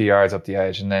make a few yards up the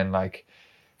edge, and then like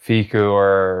Fiku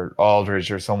or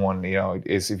Aldridge or someone,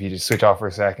 is if you just switch off for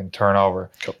a second, turn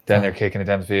over, then they're kicking it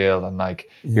down the field, and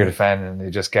like you're defending, and they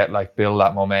just get like build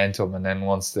that momentum, and then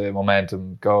once the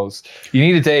momentum goes, you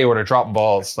need a day where they're dropping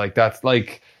balls like that's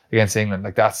like against England,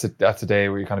 like that's a day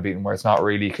where you're kind of beating where it's not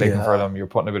really clicking for them, you're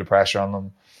putting a bit of pressure on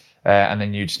them, and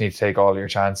then you just need to take all your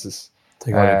chances.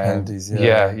 Take all your penalties.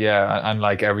 Yeah. And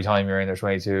like every time you're in their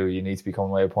 22, you need to be coming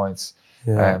away with points.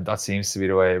 That seems to be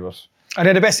the way. But are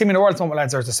they the best team in the world at the moment,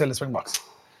 lads, or is it still the Springboks?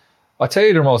 I'll tell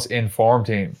you their most informed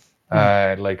team.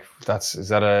 Like is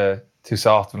that a too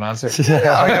soft of an answer?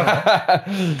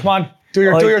 Come on, do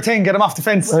your thing. Get them off the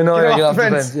fence. I know, get off the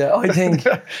fence. Yeah, I think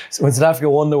so when South Africa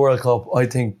won the World Cup, I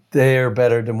think they're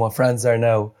better than what France are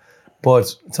now. But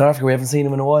South Africa, we haven't seen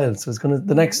them in a while, so it's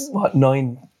the next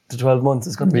 9 to 12 months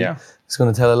is going to be. It's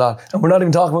going to tell a lot, and we're not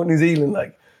even talking about New Zealand,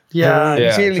 like. New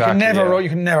Zealand, you can never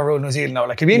rule New Zealand out.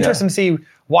 Like it'd be interesting to see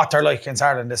what they're like against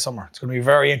Ireland this summer. It's going to be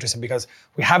very interesting because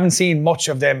we haven't seen much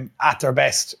of them at their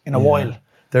best in a while.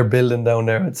 They're building down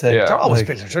there, I'd say. They're always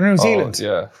building. They're New Zealand. Do you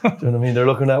know what I mean? They're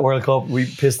looking at World Cup. We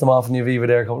pissed them off in the Aviva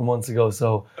there a couple of months ago,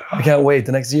 so I can't wait.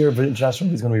 The next year of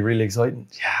international is going to be really exciting.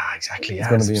 Yeah, exactly. It's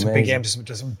going to be some amazing. Big games.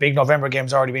 There's some big November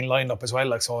games already been lined up as well.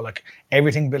 Like so, like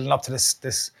everything building up to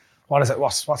this. What is it?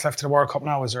 What's left to the World Cup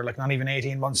now? Is there like not even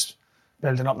 18 months?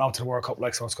 Building up now to the World Cup,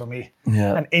 like so it's going to be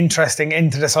an interesting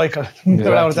into the cycle,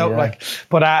 without a doubt. Like,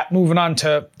 but moving on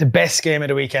to the best game of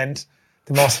the weekend,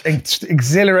 the most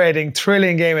exhilarating,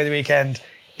 thrilling game of the weekend.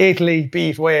 Italy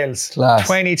beat Wales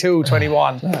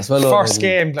 22-21. First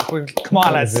game, come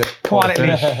on lads, come on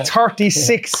Italy.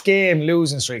 36 game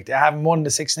losing streak. They haven't won the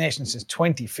Six Nations since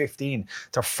 2015.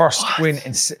 Their first win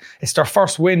it's their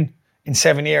first win in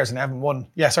 7 years, and they haven't won.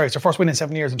 It's their first win in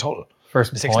 7 years in total.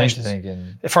 First Six point, Nations. I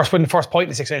think. First point in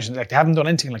the Six Nations. Like they haven't done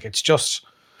anything. Like it's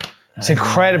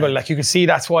incredible. Like you can see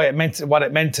that's why it meant what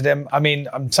it meant to them. I mean,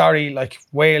 I'm sorry. Like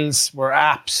Wales were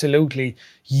absolutely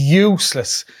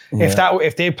useless.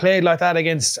 If they played like that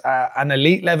against an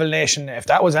elite level nation, if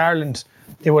that was Ireland,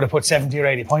 they would have put 70 or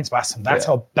 80 points past them.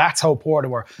 That's how poor they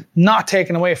were. Not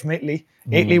taken away from Italy.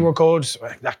 Italy were good.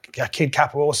 That kid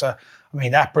Capuosa. I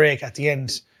mean, that break at the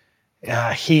end.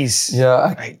 He's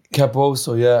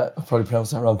Capuoso. Yeah, I probably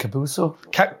pronounced that wrong. Capuoso.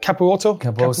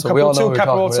 Capuoso. We all know what we're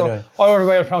talking about, Capuoso. I don't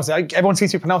know how to pronounce it. Everyone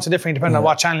seems to pronounce it differently depending on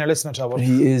what channel you're listening to. But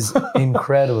he is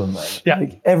incredible, man. Yeah.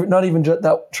 Like not even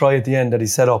that try at the end that he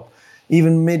set up.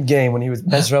 Even mid-game when he was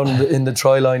messing around in the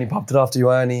try line, he popped it off to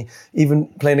Ioane. Even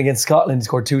playing against Scotland, he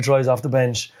scored 2 tries off the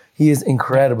bench. He is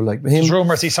incredible. Like him. There's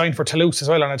rumours he signed for Toulouse as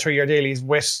well on a 3-year deal. He's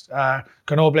with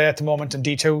Grenoble at the moment in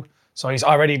D2. So he's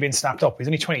already been snapped up. He's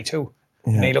only 22.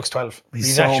 And he looks 12.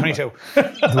 He's actually 22.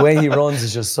 The way he runs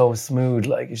is just so smooth.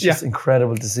 Like it's just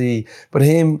incredible to see. But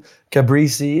him,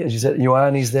 Gabrici, as you said,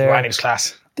 Ioane's there. Ioane's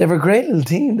class. They have a great little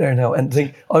team there now. And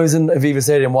I was in Aviva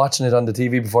Stadium watching it on the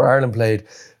TV before Ireland played.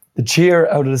 The cheer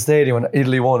out of the stadium when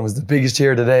Italy won was the biggest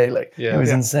cheer of the day. Like it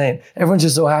was insane. Everyone's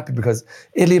just so happy because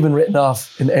Italy have been written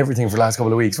off in everything for the last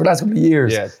couple of weeks, for the last couple of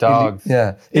years. Yeah, dogs.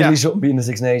 Italy shouldn't be in the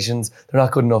Six Nations. They're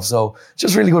not good enough. So it's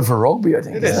just really good for rugby, I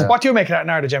think. It is. What do you make of that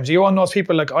narrative, James? Are you one of those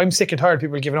people like I'm sick and tired of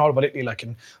people giving all about Italy, like,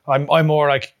 and I'm more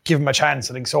like give them a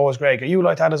chance. I think so is Greg. Are you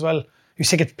like that as well? You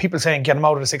sick of people saying get them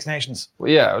out of the Six Nations?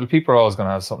 Well, yeah, people are always going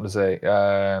to have something to say.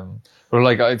 But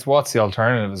like, it's what's the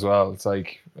alternative as well? It's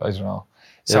like I don't know.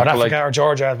 South Africa or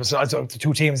Georgia, the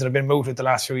 2 teams that have been moved the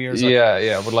last few years.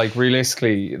 Yeah, but like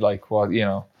realistically, like what I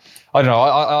don't know.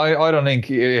 I don't think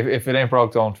if it ain't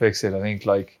broke, don't fix it. I think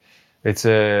like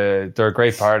they're a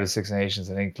great part of the Six Nations.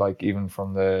 I think like even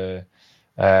from the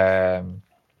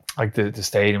like the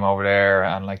stadium over there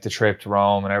and like the trip to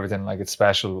Rome and everything, like it's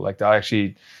special. Like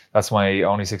that's my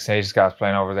only Six Nations caps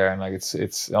playing over there, and like it's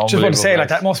unbelievable. Just want to say, like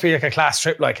that must be like a class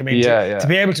trip. Like I mean, to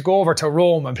be able to go over to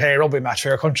Rome and play a rugby match for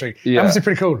your country, that must be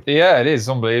pretty cool. Yeah, it is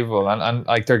unbelievable, and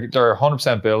like they're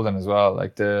 100% building as well.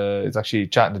 Like it's actually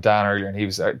chatting to Dan earlier, and he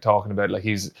was talking about like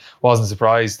wasn't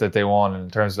surprised that they won in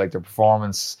terms of like their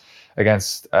performance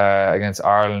against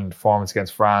Ireland, performance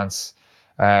against France.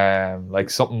 Like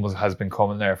something has been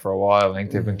coming there for a while. I think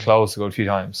they've been close to go a few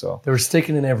times. So they were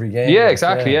sticking in every game. Yeah,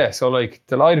 exactly. Yeah. So like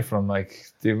delighted for them. Like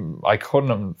I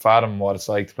couldn't fathom what it's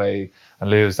like to play and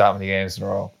lose that many games in a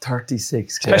row.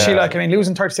 36. Especially like I mean,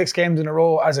 losing 36 games in a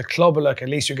row as a club, like at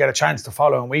least you get a chance the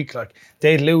following week. Like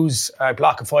they'd lose a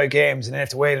block of 5 games and then have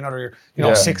to wait another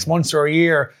 6 months or a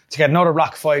year to get another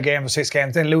block of 5 games or 6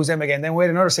 games, then lose them again, then wait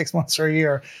another 6 months or a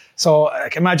year. So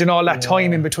like imagine all that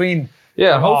time in between.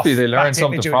 Yeah, and hopefully they learn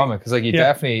something from it because like you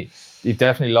definitely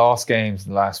lost games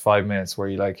in the last 5 minutes where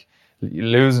you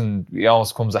losing. It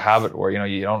almost becomes a habit where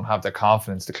you don't have the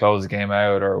confidence to close the game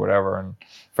out or whatever. And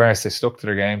fairness, they stuck to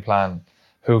their game plan,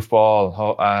 hoofball,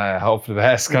 hope for the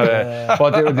best.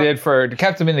 But they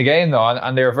kept them in the game though,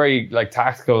 and they were very like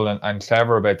tactical and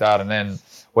clever about that. And then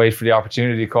wait for the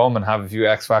opportunity to come and have a few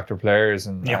X factor players.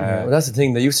 And well, that's the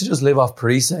thing. They used to just live off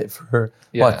Parise for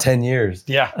 10 years.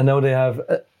 Yeah, and now they have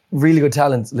really good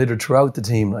talent littered throughout the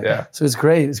team. So it's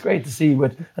great. It's great to see.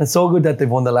 And it's so good that they've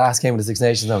won the last game of the Six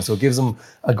Nations now. So it gives them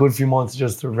a good few months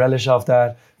just to relish off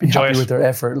that, be happy with their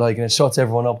effort, and it shuts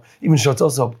everyone up. Even shuts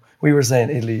us up. We were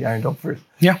saying Italy aren't up for it.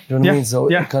 Yeah. You know what I mean? So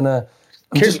it kind of.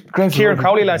 Kieran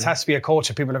Crowley lads has to be a coach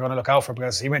that people are going to look out for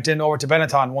because he went in over to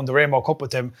Benetton, won the Rainbow Cup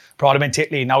with them, brought him into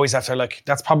Italy. Now he's after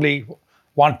that's probably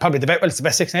it's the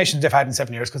best Six Nations they've had in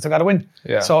 7 years because they've got to win.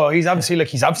 Yeah. So he's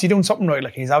obviously doing something right.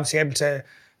 Like he's obviously able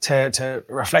to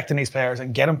reflect on these players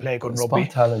and get them play good rugby.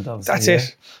 Talent, obviously.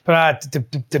 That's it. But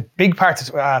the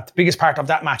biggest part of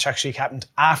that match actually happened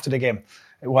after the game.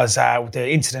 It was the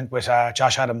incident with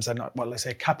Josh Adams and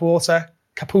Capuzzo.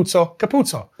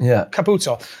 Yeah.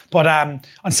 Capuzzo. But on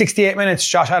 68 minutes,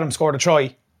 Josh Adams scored a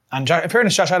try. And in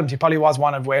fairness, Josh Adams, he probably was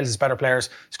one of Wales' better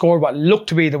players. Scored what looked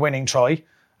to be the winning try.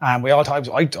 And we all thought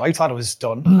I thought it was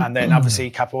done. And then obviously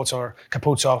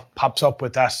Capuzzo pops up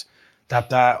with that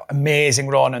amazing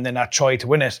run and then that try to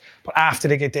win it. But after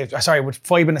with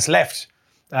 5 minutes left,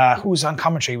 who was on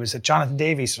commentary? Was it Jonathan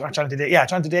Davies?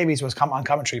 Jonathan Davies was on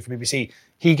commentary for BBC.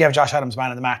 He gave Josh Adams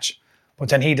man of the match. But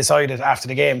then he decided after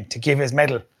the game to give his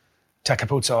medal to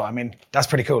Capuzzo. I mean, that's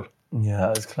pretty cool.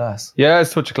 Yeah, that's class. Yeah,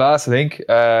 it's touch of class, I think.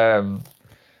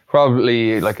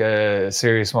 Probably like a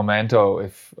serious memento.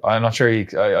 If I'm not sure,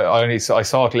 I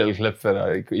saw a little clip of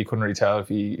it. You couldn't really tell if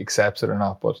he accepts it or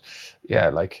not. But yeah,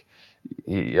 like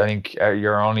I think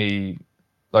you're only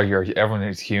everyone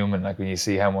is human. Like when you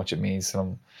see how much it means to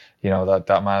them,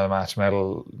 that man of the match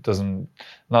medal doesn't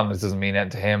mean anything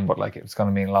to him, but like it's going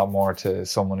to mean a lot more to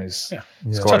someone who's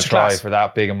scored a try for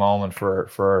that big a moment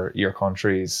for your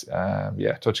countries.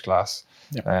 Touch of class.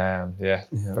 It's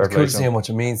cool to see how much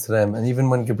it means to them. And even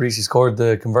when Gabrici scored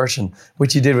the conversion,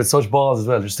 which he did with such balls as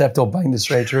well, just stepped up, banged it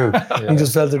straight through, and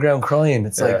just fell to the ground crying.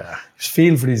 It's like, just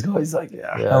feel for these guys,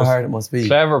 how hard it must be.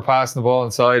 Clever passing the ball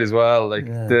inside as well. Like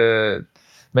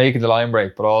making the line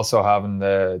break, but also having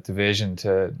the vision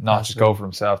to not just go for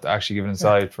himself, to actually give it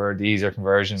inside for the easier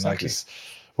conversion. Exactly. Like, this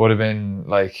would have been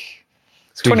like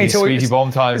 22 squeaky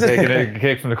bum time, taking a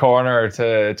kick from the corner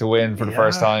to win for the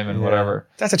first time and whatever.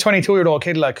 That's a 22-year-old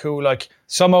kid like who like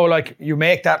somehow like you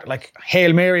make that like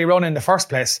Hail Mary run in the first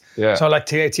place. Yeah. So like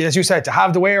to, as you said, to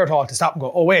have the wherewithal to stop and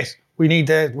go, oh wait, we need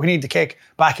the kick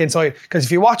back inside, because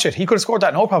if you watch it, he could have scored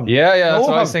that no problem. Yeah, no that's what I was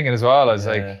problem. thinking as well. I was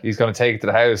like, he's going to take it to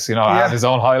the house, have his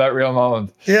own highlight reel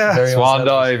moment. Yeah. Very Swan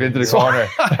unselfish. dive into the corner.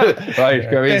 Right,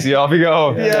 go easy, off you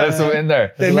go. Yeah. Let some in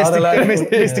there. They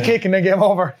missed the kick and then game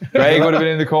over. Greg would have been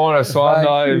in the corner, swan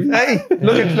dive. Hey,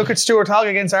 look at Stuart Hogg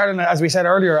against Ireland, as we said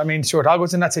earlier. I mean, Stuart Hogg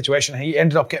was in that situation. He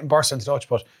ended up getting burst into touch,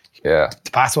 but Yeah.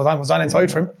 the pass was on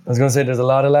inside for him. I was going to say there's a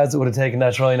lot of lads that would have taken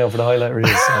that try now for the highlight reel.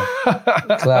 So.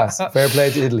 Class. Fair play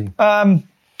to Italy.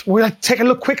 We'll take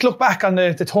a quick look back on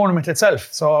the tournament itself.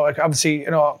 So like, obviously,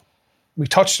 we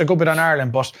touched a good bit on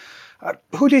Ireland, but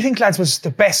who do you think, lads, was the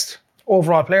best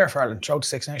overall player for Ireland throughout the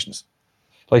Six Nations?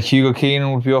 Like Hugo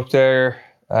Keenan would be up there.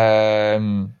 I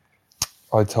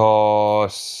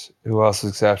thought, who else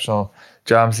was exceptional?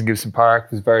 Jamison Gibson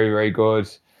Park was very, very good.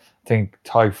 I think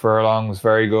Tyke Furlong was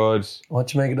very good. What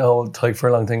do you make of the whole Tyke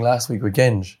Furlong thing last week with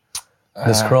Genge?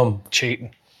 The scrum.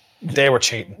 Cheating. They were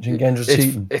cheating. Do you think Genge was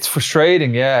cheating? It's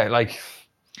frustrating, yeah. Like,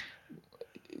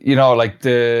 it's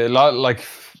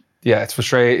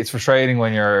frustrating. It's frustrating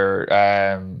when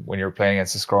you're playing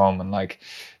against the scrum and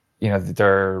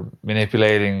they're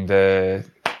manipulating the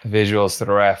visuals to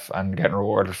the ref and getting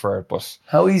rewarded for it. But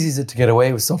How easy is it to get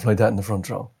away with stuff like that in the front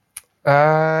row?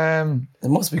 It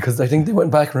must be, because I think they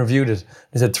went back and reviewed it.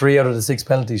 They said 3 out of the 6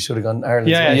 penalties should have gone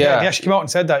Ireland's way. Yeah. They actually came out and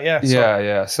said that. Yeah.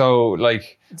 yeah. So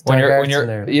like when dark you're arts in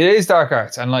there. it is dark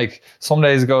arts, and like some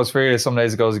days it goes for you, some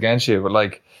days it goes against you. But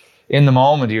like in the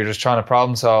moment, you're just trying to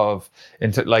problem solve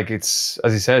into, like, it's,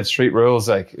 as you said, street rules.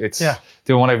 Like, it's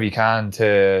doing whatever you can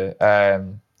to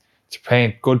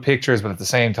paint good pictures, but at the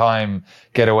same time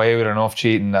get away with enough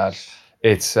cheating that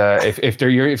it's if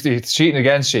it's cheating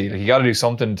against you, like, you got to do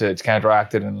something to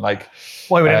counteract it. And like,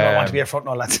 why would anyone want to be a front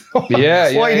row, lads? Why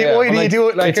do you do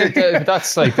it? Like,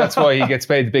 that's why he gets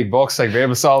paid the big bucks. Like, be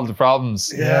able to solve the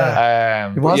problems. He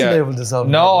wasn't able to solve.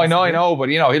 No, I know, but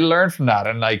he'll learn from that,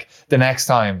 and like the next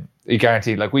time, he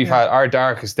guaranteed. Like, we've had our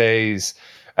darkest days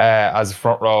as a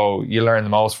front row, you learn the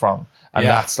most from. And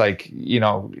that's like, you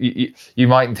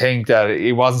mightn't think that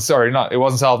it wasn't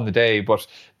solving the day, but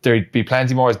there'd be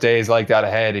plenty more days like that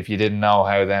ahead if you didn't know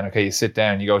how. Then, okay, you sit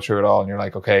down, you go through it all, and you're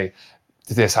like, okay,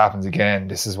 if this happens again,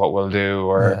 this is what we'll do,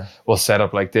 or we'll set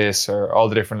up like this, or all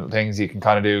the different things you can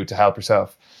kind of do to help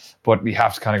yourself. But we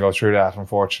have to kind of go through that,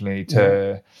 unfortunately,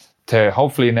 to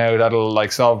hopefully now that'll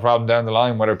like solve a problem down the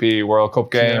line, whether it be a World Cup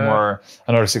game or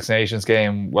another Six Nations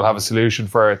game. We'll have a solution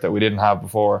for it that we didn't have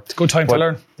before. It's a good time to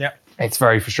learn. Yeah. It's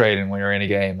very frustrating when you're in a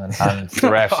game and the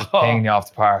ref's just pinging you off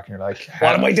the park, and you're like,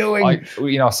 what am I doing?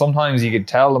 Sometimes you could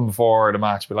tell them before the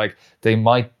match, but like, they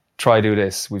might try to do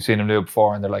this. We've seen them do it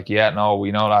before, and they're like, yeah, no,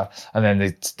 we know that. And then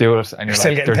they do it, and you're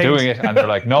like, they're doing it, and they're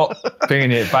like, no, pinging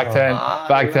you, back 10.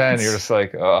 You're just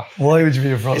like, oh. Why would you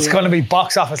be a front row? It's going to be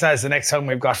box office, lads, the next time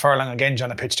we've got Furlong and Genge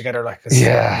on a pitch together. Like,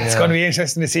 it's going to be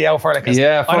interesting to see how Furlong. I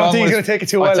don't think he's going to take it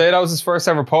too well. I'd say that was his first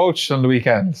ever poach on the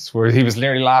weekend, where he was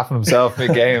nearly laughing himself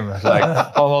mid-game,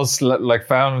 like almost like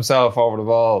found himself over the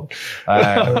ball,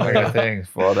 kind of thing.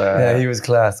 But he was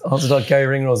class. I also thought Gary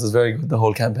Ringrose was very good the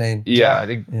whole campaign. I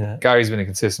think Gary's been a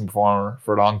consistent performer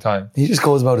for a long time. He just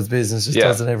goes about his business,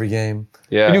 does it every game.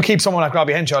 Yeah. When you keep someone like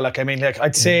Robbie Henshaw, like, I mean, like,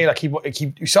 I'd say, like, you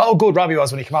saw how good Robbie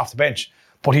was when he came off the bench,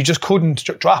 but he just couldn't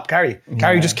drop Gary.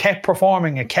 Gary just kept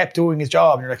performing and kept doing his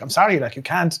job. And you're like, I'm sorry, like, you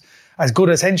can't, as good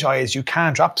as Henshaw is, you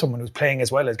can't drop someone who's playing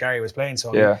as well as Gary was playing.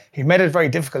 So he made it very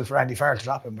difficult for Andy Farrell to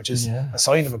drop him, which is a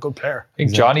sign of a good player. I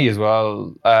think Johnny as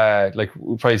well, like,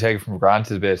 we'll probably take it for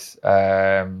granted a bit,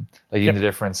 like, even the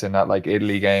difference in that, like,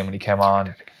 Italy game when he came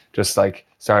on, just like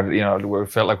started, we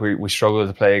felt like we struggled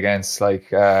to play against like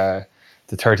the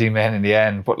 13 men in the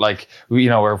end, but like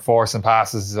we're forcing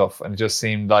passes and stuff, and it just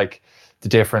seemed like the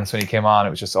difference when he came on, it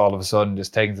was just all of a sudden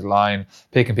just taking to the line,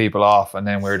 picking people off, and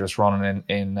then we were just running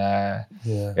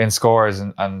in scores,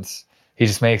 and he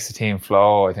just makes the team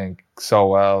flow, I think, so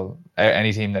well.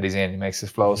 Any team that he's in, he makes it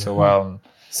flow so well. And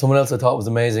someone else I thought was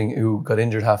amazing who got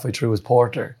injured halfway through was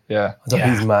Porter. Yeah. I thought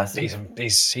he's massive.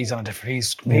 He's on a different,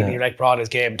 he's completely like brought his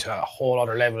game to a whole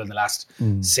other level in the last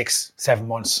 6-7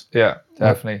 months. Yeah,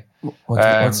 definitely.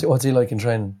 What's he like in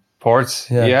training? Ports,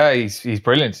 he's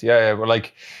brilliant. Yeah, but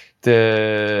like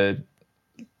the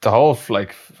whole,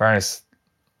 like, fairness,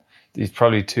 he's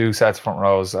probably 2 sets front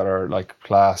rows that are like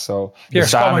class. So your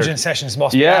scrummaging sessions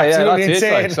must be that's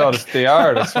insane. it. Like, so they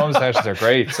are. The scrum sessions are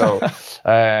great. So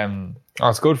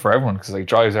it's good for everyone because like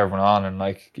drives everyone on, and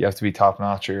like you have to be top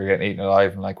notch or you're getting eaten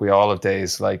alive. And like we all have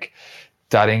days like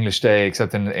that English day,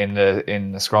 except in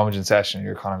the scrummaging session,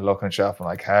 you're kind of looking at yourself and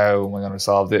like, how am I going to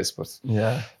solve this? But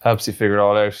helps you figure it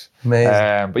all out.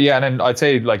 Amazing. But yeah, and then I'd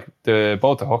say like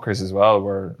both the hookers as well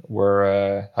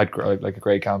were had like a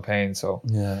great campaign. So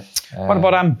yeah. What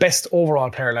about best overall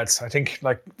player, lads? I think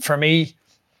like for me,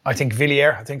 I think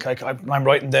Villiers. I think like I'm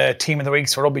writing the team of the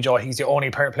weeks for Rugby Joe. He's the only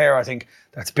player I think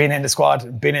that's been in the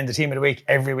squad, been in the team of the week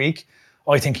every week.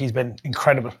 I think he's been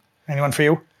incredible. Anyone for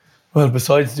you? Well,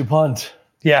 besides DuPont.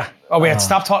 Yeah. Oh, we had to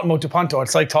stop talking about DuPont.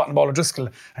 It's like talking about O'Driscoll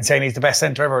and saying he's the best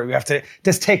centre ever. We have to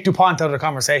just take DuPont out of the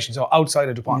conversation. So outside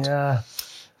of DuPont. Yeah.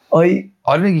 I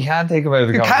don't think you can take him out of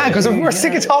the conversation. You can, because we're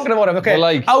sick of talking about him. Okay, well,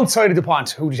 like, outside of DuPont,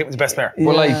 who do you think was the best player?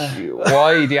 Well, like,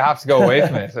 why do you have to go away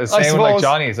from it? It's the same with like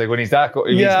Johnny. It's like when he's that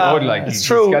good, he's good. Like, it's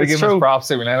true. He's got to give him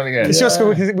props every now and again. It's just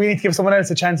we need to give someone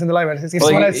else a chance in the live. Give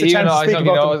someone else a chance to speak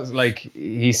about them. Like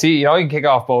he can kick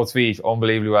off both feet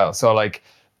unbelievably well. So like.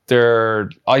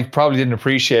 I probably didn't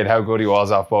appreciate how good he was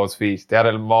off both feet. They had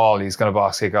a maul, he's going to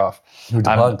box kick off.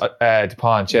 DuPont?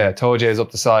 DuPont, yeah. Toje is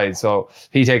up the side. So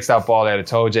he takes that ball out of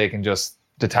Toje, can just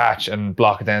detach and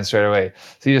block it down straight away.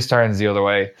 So he just turns the other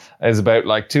way. It's about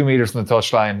like 2 meters from the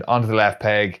touchline onto the left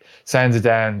peg, sends it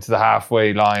down to the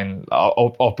halfway line,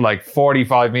 up like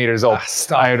 45 meters up.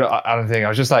 I don't think. I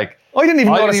was just like, I didn't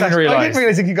even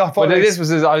realize he got ball. But this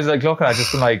was, I was like looking at it,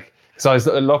 just been like, so I was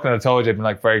looking at Toje, been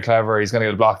like, very clever. He's going to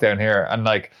get a block down here, and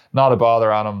like not a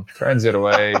bother on him. Turns the other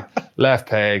way, left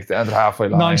peg down to the halfway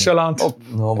line. Nonchalant.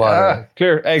 No bother.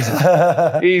 Clear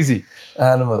exit. Easy.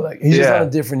 Animal. Like he's just on a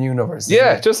different universe.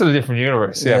 Yeah, just in a different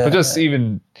universe. Yeah, but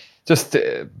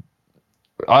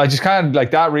I just can't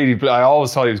like that. Really, I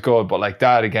always thought he was good, but like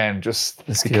that again, just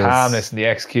the calmness and the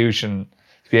execution.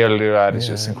 To be able to do that is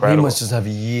just incredible. He must just have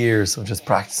years of just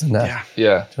practicing that.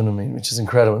 Yeah. Do you know what I mean? Which is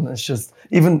incredible. And it's just,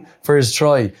 even for his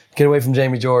try, get away from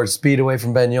Jamie George, speed away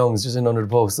from Ben Youngs, just in under the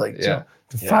post, like,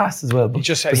 fast as well. But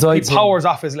he powers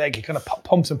off his leg. He kind of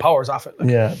pumps and powers off it.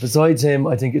 Yeah. Besides him,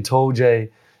 I think Itoje,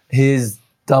 his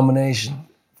domination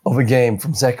of a game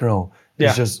from second row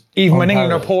is just even when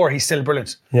England are poor, he's still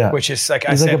brilliant. Yeah. Which is like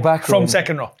I said, like a back from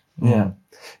second row. Yeah.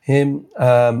 Him,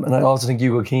 and I also think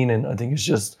Hugo Keenan, I think it's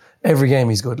just every game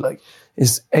he's good. Like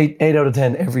it's 8 out of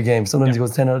 10 every game. Sometimes he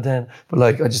goes 10 out of 10. But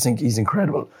like I just think he's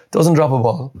incredible. Doesn't drop a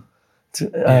ball. So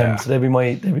they'd be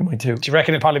my two. Do you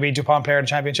reckon it'd probably be DuPont player in the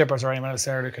championship, or is there anyone else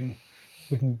there that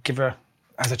we can give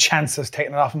as a chance of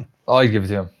taking it off him? I'd give it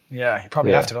to him. Yeah, you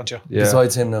probably have to, don't you? Yeah.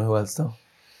 Besides him now, who else though?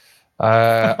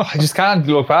 I just can't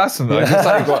look past him.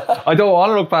 I don't want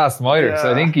to look past him either.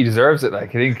 So I think he deserves it. Like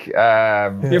I think you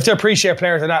have to appreciate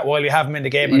players like that while you have him in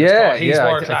the game. He's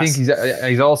world class. I think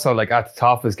he's also like at the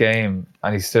top of his game,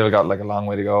 and he's still got like a long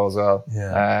way to go as well.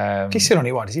 Yeah, he's still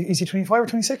only what? Is he 25 or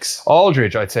 26?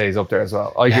 Aldridge, I'd say, is up there as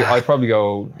well. I'd probably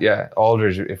go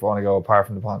Aldridge if I want to go apart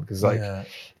from DuPont, because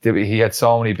he had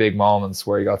so many big moments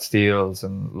where he got steals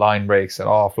and line breaks and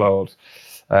offload.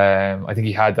 I think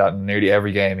he had that in nearly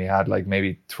every game. He had like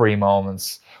maybe 3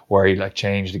 moments where he like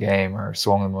changed the game or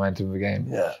swung the momentum of the game.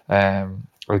 Yeah.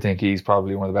 I think he's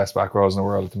probably one of the best back rows in the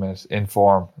world at the minute. In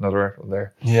form, another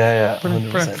there. Yeah.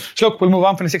 Brilliant. So look, we'll move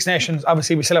on from the Six Nations.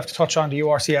 Obviously, we still have to touch on the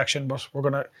URC action, but we're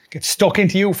going to get stuck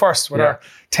into you first with our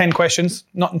 10 questions.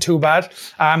 Nothing too bad.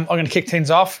 I'm going to kick things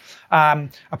off.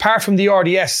 Apart from the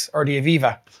RDS or the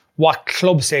Aviva, what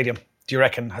club stadium do you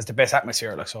reckon has the best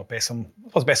atmosphere? Like, so based on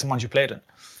ones you played in?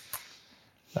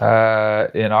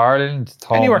 In Ireland,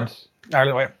 anywhere.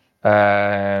 Ireland,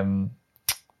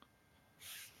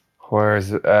 where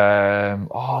is it?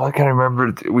 I can't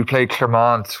remember. We played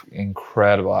Clermont.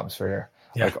 Incredible atmosphere here.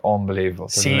 Like unbelievable.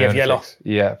 Sea of yellow.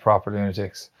 Yeah, proper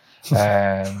lunatics.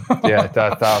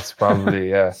 That's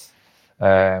probably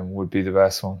would be the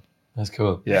best one. That's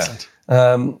cool. Yeah.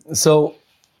 So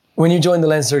when you joined the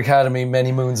Leinster Academy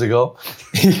many moons ago,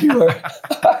 you were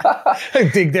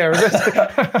dig there, is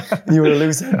it? You were a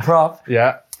loose head prop.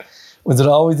 Yeah. Was it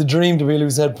always a dream to be a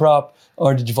loose head prop,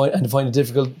 or did you find it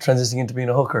difficult transitioning into being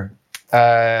a hooker?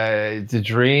 The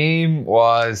dream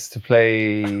was to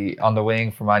play on the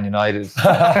wing for Man United.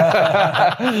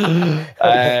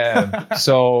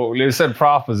 So loose head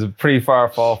prop was a pretty far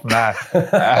fall from that.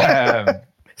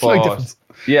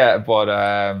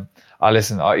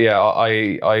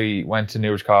 I went to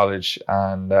Newbridge College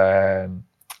and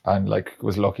like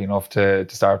was lucky enough to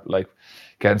start like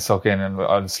getting stuck in, and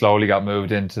I slowly got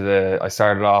moved into I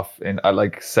started off at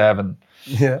like 7.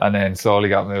 Yeah. And then slowly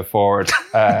got moved forward.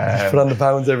 Put on the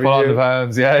pounds every Put year. on the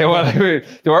pounds, yeah. Well,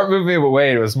 they weren't moving me with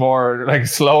weight. It was more like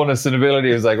slowness and ability.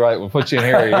 It was like, right, we'll put you in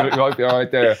here. You might be all right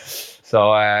there.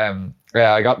 So,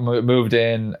 yeah, I got moved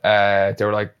in. They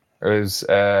were like, it was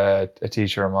a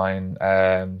teacher of mine,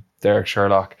 Derek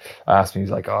Sherlock, asked me,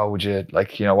 he's like, oh, would you,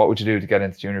 like, you know, what would you do to get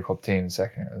into junior cup team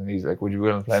second? And he's like, would you be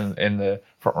willing to play in the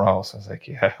front row? So I was like,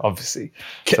 yeah, obviously.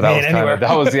 So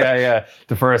that was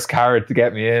the first carrot to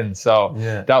get me in. So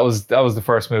that was the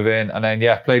first move in. And then,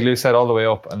 played loosehead all the way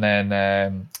up. And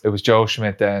then it was Joe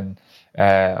Schmidt then, when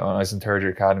I was in third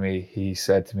year academy, he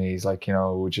said to me, he's like, you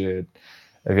know, have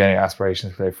you any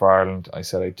aspirations to play for Ireland? I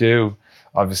said, I do.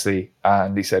 Obviously,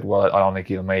 and he said, well, I don't think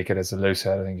he'll make it as a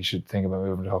loosehead. I think you should think about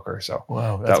moving to hooker. So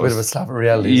wow, that's a bit of a slap of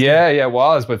reality. Yeah, it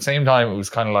was. But at the same time, it was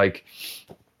kind of like,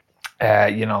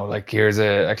 you know, like, here's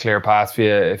a clear path for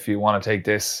you. If you want to take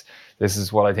this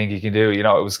is what I think you can do. You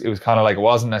know, it was kind of like, it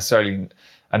wasn't necessarily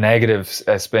a negative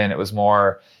spin. It was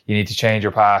more, you need to change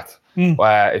your path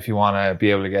if you want to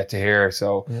be able to get to here.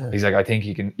 So he's like, I think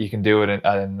you can do it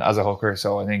and as a hooker.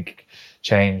 So I think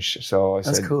change. So I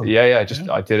said, cool.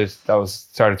 I did it.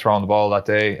 Started throwing the ball that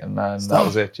day, and then that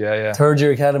was it. Third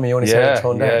year academy, you only started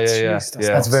throwing darts.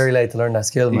 That's very late to learn that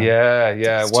skill, man.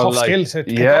 It's well, tough skill to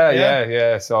pick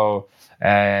up, So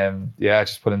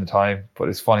just put in the time. But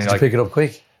it's funny, Did you pick it up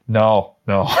quick? No.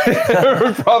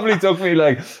 It probably took me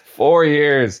like 4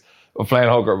 years of playing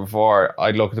hooker before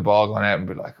I'd look at the ball going out and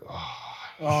be like,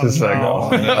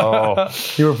 no.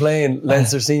 You were playing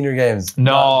Leinster senior games?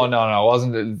 No. I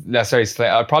wasn't necessarily.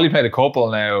 I probably played a couple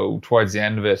now towards the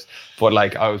end of it, but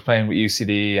like I was playing with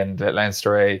UCD and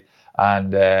Leinster A,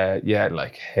 and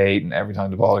like hating every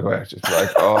time the ball would go out, just like,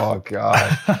 oh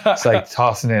god, it's like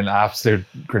tossing in absolute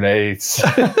grenades.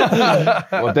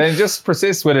 But then just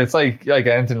persist with it. It's like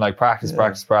anything, like practice,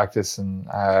 and.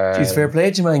 Geez, fair play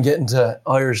to you, man, getting to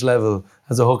Irish level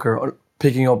as a hooker.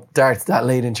 Picking up darts that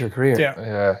late into your career. Yeah. Do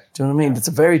you know what I mean? It's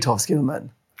a very tough skill, man.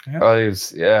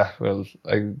 It's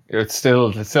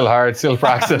still hard, still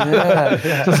practicing.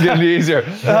 Just getting easier.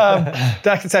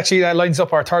 That actually lines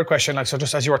up our third question. Like, so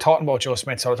just as you were talking about Joe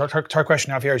Smith, so the third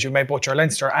question I have here is, you made both your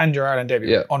Leinster and your Ireland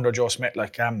debut under Joe Smith.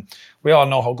 Like, we all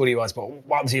know how good he was, but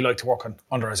what was he like to work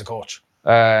under as a coach?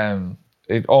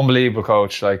 Unbelievable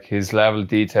coach. Like, his level of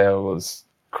detail was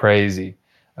crazy.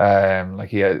 Like,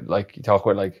 he had, like, you talk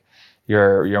about like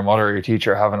your mother or your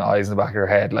teacher having eyes in the back of your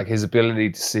head. Like, his ability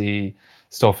to see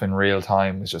stuff in real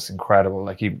time was just incredible.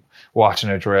 Like, he'd watching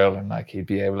a drill and like he'd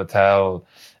be able to tell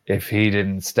if he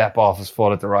didn't step off his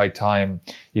foot at the right time.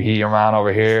 Your man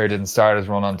over here didn't start his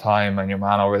run on time, and your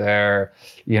man over there,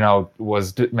 you know,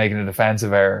 was making a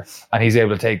defensive error, and he's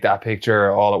able to take that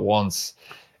picture all at once.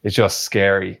 It's just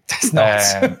scary. That's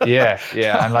nuts.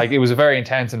 And like, it was a very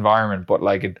intense environment, but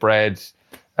like, it bred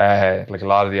like a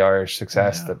lot of the Irish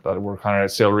success that we're kind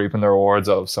of still reaping the rewards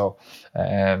of. So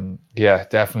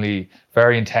definitely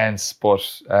very intense,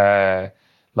 but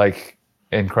like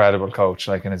incredible coach,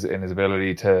 like in his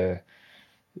ability to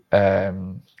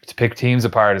pick teams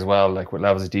apart as well, like with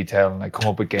levels of detail, and like come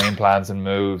up with game plans and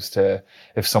moves to,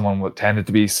 if someone tended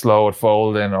to be slow at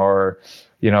folding, or,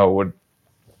 you know, would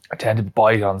tend to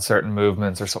bite on certain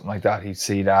movements or something like that, he'd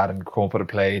see that and come up with a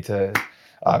play to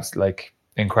like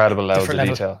incredible levels of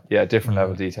detail. Yeah, different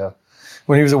level of detail.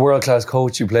 When he was a world-class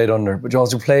coach you played under, but you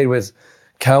also played with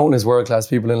countless world-class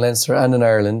people in Leinster and in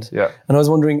Ireland. Yeah. And I was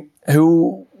wondering,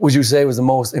 who would you say was the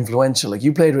most influential? Like,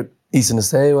 you played with Eason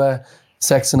Esewa,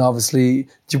 Sexton, obviously.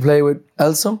 Did you play with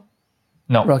Elsom?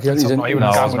 No. Rocky Elsom?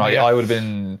 I would have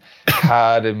been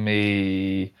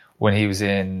academy when he was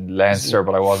in Leinster,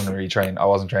 but I wasn't really training. I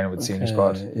wasn't training with the senior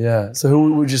squad. Yeah. So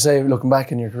who would you say, looking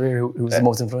back in your career, who was the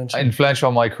most influential? Influential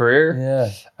on my career?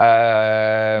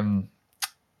 Yeah.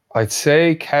 I'd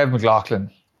say Kev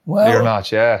McLaughlin. Wow. Believe it or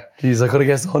not, yeah. Jeez, I could have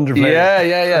guessed 100 players.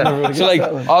 Yeah. So like,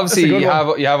 obviously you have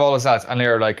all the stats, and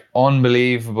they're like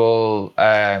unbelievable,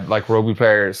 like rugby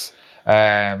players.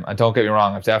 And don't get me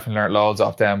wrong, I've definitely learned loads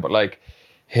off them, but like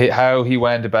how he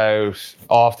went about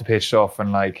off the pitch stuff,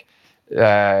 and like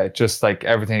just like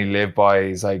everything he lived by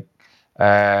is like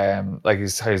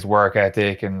his work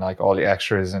ethic, and like all the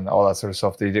extras and all that sort of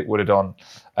stuff that he would have done.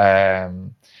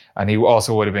 And he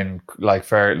also would have been like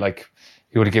fair, like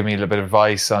he would have given me a little bit of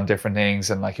advice on different things,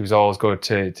 and like he was always good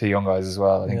to young guys as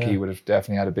well. I think he would have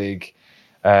definitely had a big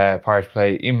part to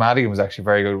play. Ian Madigan was actually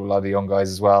very good with a lot of the young guys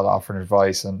as well, offering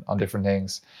advice on different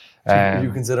things.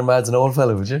 You consider Mads an old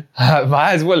fella, would you?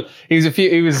 Mads, well,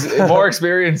 he was more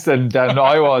experienced than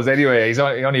I was anyway. He's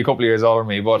only a couple of years older than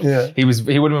me, but he would have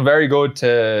been very good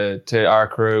to our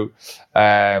crew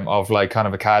of like kind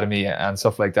of academy and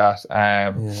stuff like that.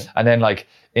 And then like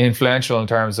influential in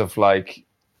terms of like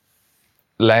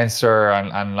Leinster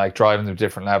and like driving to a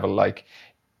different level, like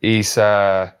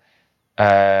Isa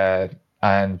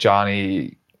and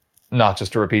Johnny, not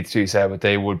just to repeat the two you said, but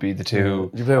they would be the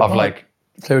two of like.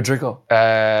 Play with Drico?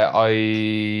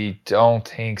 I don't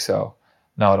think so.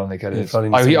 No, I don't think it is. I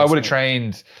would have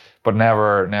trained, but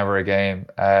never a game.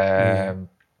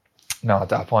 No, at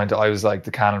that point, I was like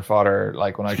the cannon fodder.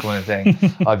 Like when I come in a thing,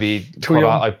 I'd be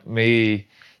me,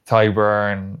 Ty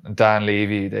Byrne, and Dan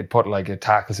Levy. They'd put like a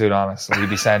tackle suit on us, and we'd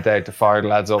be sent out to fire the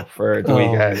lads up for the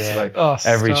week ahead. So, like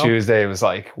every Tuesday, it was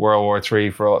like World War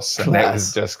III for us, and it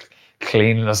was just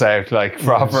cleaning us out, like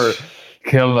proper.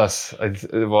 Killing us,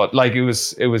 but like it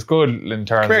was good in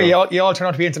terms of you all turn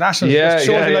out to be international. Yeah.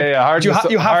 You have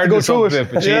to go through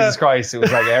it. But Jesus Christ, it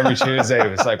was like every Tuesday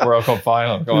it was like World Cup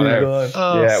final going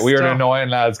out. We were the annoying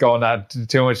lads going that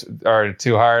too much or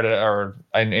too hard or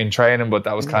in training, but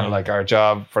that was kind of like our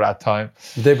job for that time.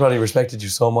 They probably respected you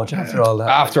so much after all that.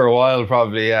 After a while,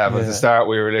 probably, but at the start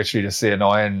we were literally just the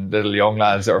annoying little young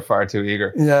lads that were far too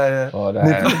eager. But,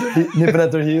 nipping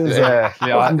at their heels.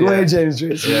 Go ahead, James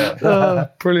Tracy.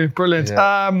 Brilliant.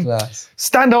 Class.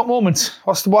 Standout moment.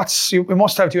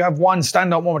 Do you have one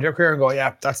standout moment in your career and go,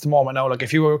 yeah, that's the moment now? Like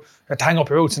if you were to hang up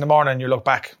your boots in the morning and you look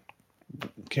back,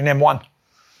 can you name one?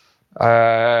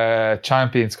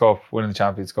 Champions Cup, winning the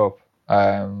Champions Cup.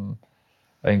 I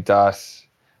think that.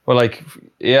 Well, like,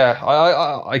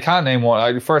 I can't name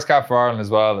one. First cap for Ireland as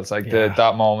well. It's like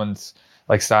that moment,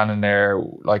 like standing there,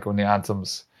 like when the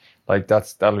anthems, like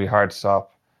that'll be hard to stop.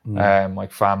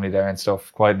 Like family there and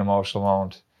stuff. Quite an emotional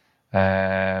moment.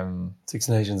 Six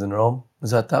Nations in Rome. Was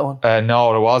that one?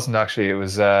 No, it wasn't actually. It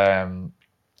was we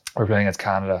were playing against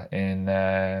Canada in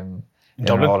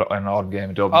Dublin? An autumn game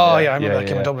in Dublin. Oh yeah, I remember that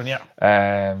game in Dublin.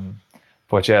 Yeah.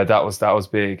 But yeah, that was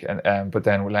big. And but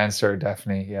then with Leinster,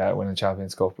 definitely, winning the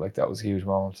Champions Cup, like that was a huge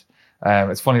moment.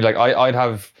 It's funny, like I'd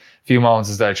have a few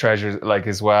moments that I treasure, like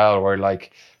as well, where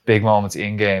like big moments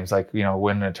in games, like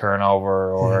winning a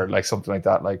turnover or like something like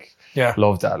that. Like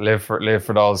love that. Live for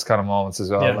those kind of moments as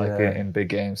well, in big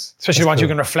games. Especially once you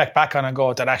can reflect back on and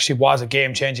go, that actually was a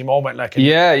game changing moment. Like Do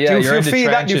you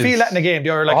feel that in the game?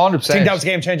 You're like, 100%. think that was a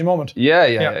game changing moment.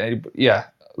 Yeah.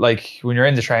 Like when you're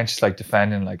in the trenches, like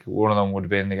defending, like one of them would have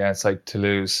been against like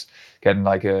Toulouse, getting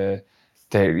like they're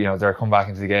coming back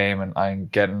into the game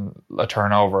and getting a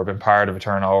turnover, been part of a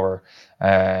turnover.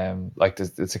 Like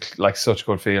it's like such a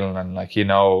good feeling, and like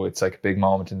it's like a big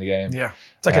moment in the game. Yeah,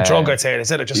 it's like a drug, I'd say.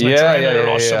 Is it just like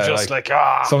rush of just like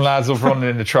some lads will run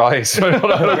into tries, so I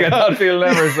don't get that feeling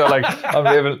ever. So like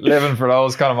I'm living for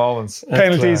those kind of moments.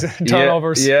 Penalties,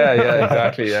 turnovers. Yeah,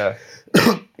 exactly. Yeah.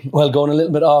 Well, going a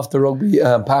little bit off the rugby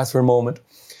path for a moment.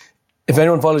 If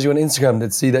anyone follows you on Instagram,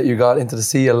 they'd see that you got into the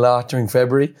sea a lot during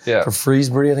February for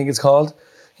Freesbury, I think it's called.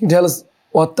 Can you tell us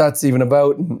what that's even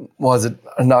about? And was it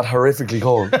not horrifically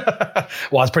cold?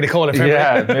 Well, it's pretty cold in February.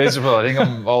 Yeah, miserable. I think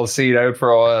I'm all seed out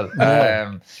for a while.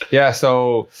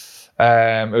 So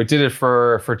we did it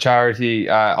for charity.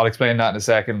 I'll explain that in a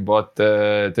second. But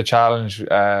the challenge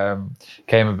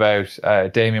came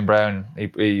about. Damien Brown, I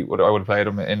would have played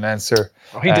him in Leinster.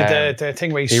 He did the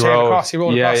thing where he rode across. He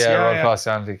rode across. Rode across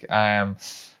the Atlantic.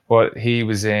 But he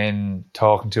was in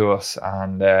talking to us,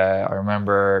 and I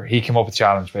remember he came up with the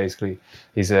challenge. Basically,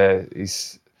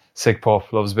 he's sick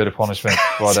pup, loves a bit of punishment.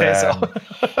 But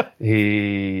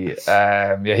he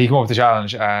came up with the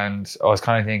challenge, and I was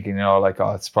kind of thinking,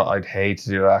 I'd hate to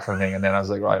do that kind of thing. And then I was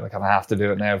like, right, I kind of have to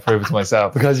do it now, prove it to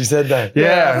myself. Because you said that.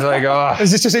 Yeah, I was like,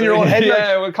 is this just in your own head?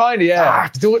 Yeah, well, kind of, I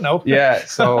have to do it now. Yeah,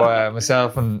 so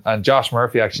myself and Josh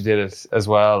Murphy actually did it as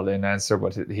well in Leinster,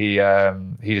 but he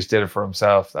just did it for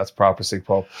himself. That's proper sick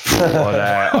pup. But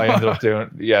I ended up doing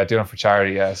it for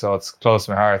charity. Yeah, so it's close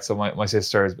to my heart. So my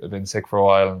sister has been sick for a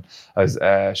while,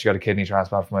 and she got a kidney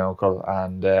transplant from my uncle,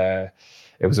 and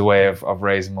it was a way of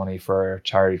raising money for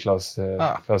charity close to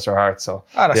her heart. So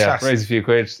raised a few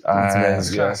quid. So it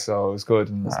was good.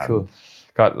 And that's cool.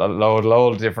 Got a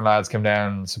load of different lads came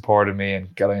down and supported me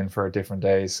and got in for different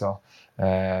days. So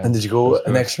and did you go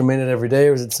an extra minute every day,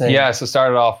 or was it the same? Yeah, so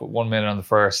started off with 1 minute on the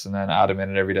first, and then add a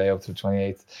minute every day up to the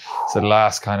 28th. So the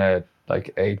last kind of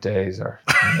like 8 days are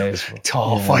miserable.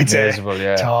 Tough, I'd say. Miserable,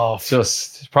 yeah. Tough.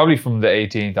 Just probably from the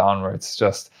 18th onwards,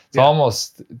 it's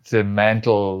almost the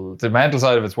mental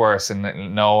side of it's worse,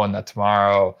 and knowing that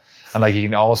tomorrow And like you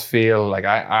can almost feel like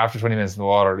after 20 minutes in the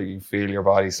water, you feel your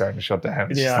body starting to shut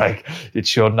down. It's just like it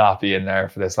should not be in there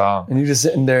for this long. And you're just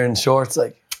sitting there in shorts,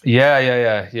 like.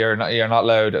 Yeah. You're not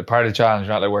allowed. Part of the challenge,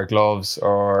 you're not allowed to wear gloves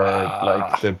or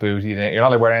like the booty. You're not allowed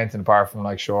to wear anything apart from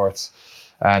like shorts.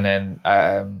 And then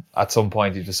at some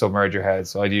point you just submerge your head.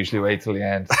 So I'd usually wait till the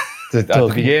end. At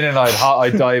the beginning,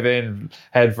 I'd dive in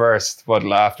head first, but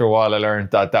after a while I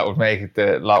learned that would make it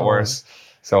a lot worse.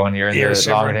 So when you're in the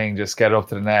longer thing, just get up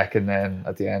to the neck, and then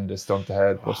at the end just dunk the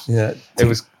head. But it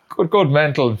was good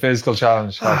mental and physical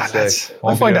challenge.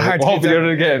 I find it hard to do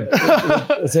it again.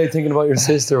 Let's say thinking about your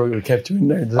sister would have kept you in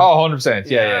there. 100%.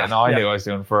 Yeah. No, I knew I was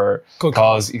doing for good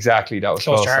cause. Exactly, that was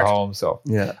close to home. So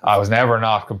I was never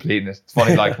not completing it. It's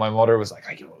funny, like my mother was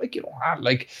like, you don't have,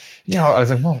 like, you know, I was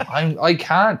like, Mom, I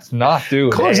can't not do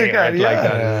it. Of course you can, like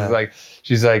that. It was like,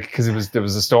 she's like, because there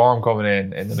was a storm coming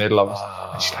in the middle of it.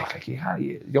 And she's like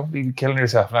you don't be killing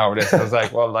yourself now with this. I was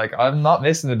like, well, like, I'm not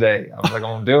missing a day. I was like,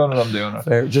 I'm doing it.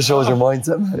 Fair. Just shows your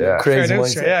mindset, man. Yeah. Crazy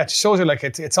mindset. Yeah, it shows you like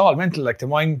it's all mental. Like the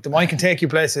mind can take you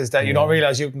places that you don't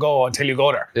realize you can go until you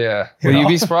go there. Yeah. Well, you'd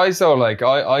be surprised though. Like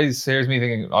here's me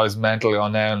thinking I was mentally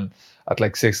on down at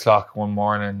like 6 o'clock one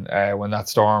morning when that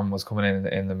storm was coming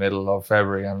in the middle of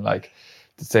February, and like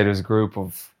to say there's a group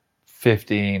of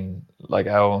 15 like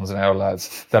owls and owl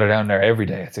lads that are down there every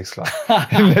day at 6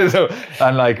 o'clock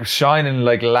and like shining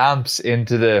like lamps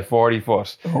into the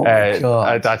 40-foot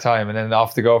at that time, and then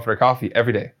off to go for their coffee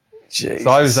every day. Jesus. So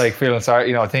I was like feeling sorry,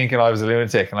 you know, thinking I was a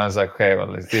lunatic, and I was like, okay, well,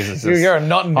 this is you're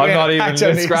nothing. I'm not even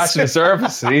scratching the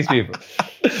surface of these people.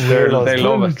 They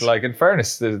love it. Like, in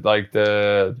fairness,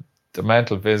 the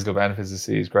mental, physical benefits of the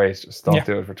sea is great. Just don't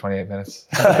do it for 28 minutes.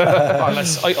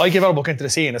 Unless I give out a book into the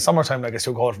sea in the summertime, like it's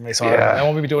too cold for me, so I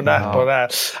won't be doing that. No.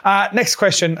 But next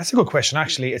question, that's a good question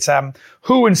actually. It's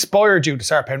who inspired you to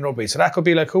start playing rugby? So that could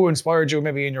be like who inspired you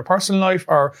maybe in your personal life,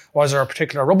 or was there a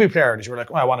particular rugby player that you were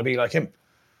like, I want to be like him?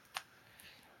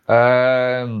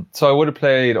 So I would have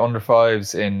played under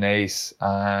fives in Nace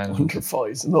and under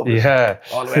fives, lovely. Yeah,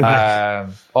 all the way back.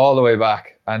 All the way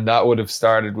back, and that would have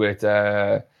started with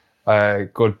a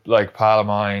good like pal of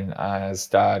mine. His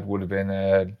dad would have been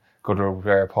a good rugby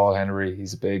player, Paul Henry.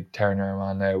 He's a big Turner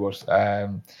man now, but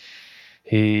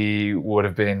he would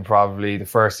have been probably the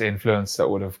first influence that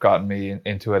would have gotten me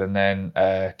into it, and then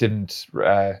didn't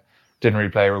really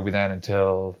play rugby then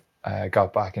until I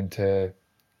got back into.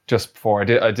 Just before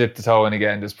I dipped the toe in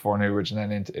again just before Newbridge, and then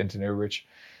into Newbridge.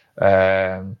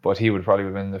 But he would probably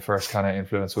have been the first kind of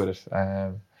influence with it.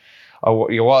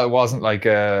 It wasn't like,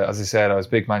 as I said, I was a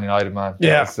big Man United man.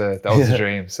 Yeah. That was the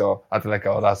dream. So I had to let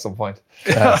go of that at some point.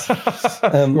 You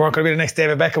weren't going to be the next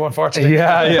David Beckham, unfortunately.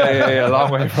 Yeah. Long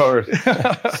way forward.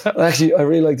 Actually, I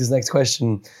really like this next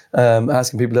question,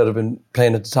 asking people that have been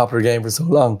playing at the top of their game for so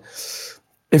long.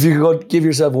 If you could give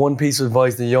yourself one piece of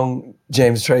advice to young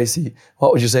James Tracy,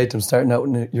 what would you say to him starting out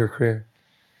in your career?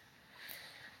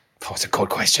 Oh, it's a good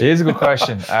question. It is a good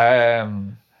question. I'd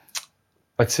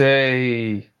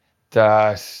say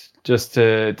that's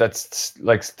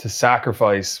to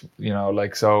sacrifice, you know,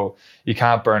 like, so you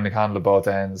can't burn the candle at both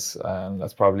ends.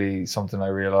 That's probably something I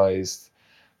realized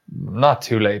not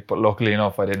too late, but luckily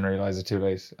enough, I didn't realize it too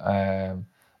late. I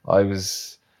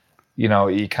was, you know,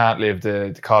 you can't live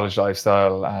the college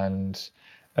lifestyle and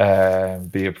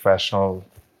be a professional,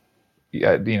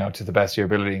 you know, to the best of your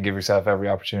ability and give yourself every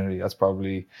opportunity. That's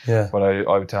probably what I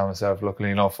would tell myself. Luckily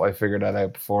enough, I figured that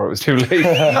out before it was too late.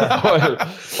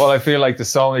 Well, I feel like there's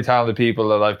so many talented people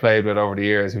that I've played with over the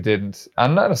years who didn't,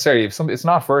 and not necessarily, it's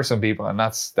not for some people, and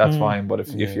that's fine. But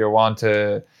if you want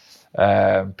to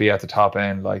be at the top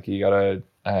end, like, you gotta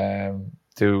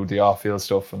do the off-field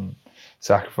stuff and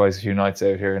sacrifice a few nights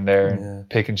out here and there and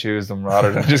pick and choose them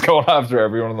rather than just going after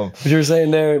every one of them. But you were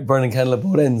saying there, burning candle at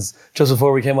both ends. Just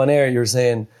before we came on air, you were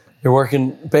saying you're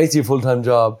working basically a full-time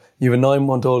job, you have a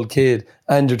 9-month-old kid,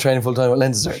 and you're training full-time at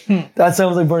Leinster. That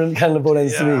sounds like burning candle at both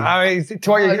ends to me. I mean,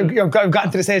 you've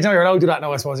gotten to the stage now, you're allowed to do that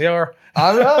now, I suppose.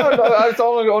 It's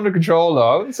all under control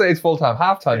though. I wouldn't say it's full-time,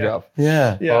 half-time job.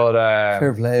 Yeah. But,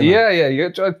 fair play,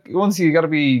 man. Once you got to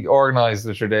be organised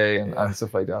with your day and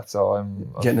stuff like that. So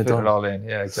I'm getting it done. It all in.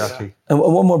 Yeah, exactly. And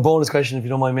one more bonus question, if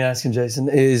you don't mind me asking, Jason,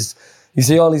 is you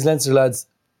see all these Leinster lads,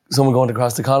 someone going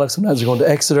across the Connacht, some lads are going to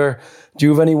Exeter. Do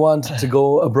you have any want to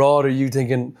go abroad, or are you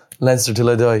thinking Leinster till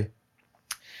I die?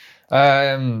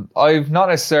 I've not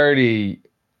necessarily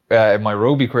in my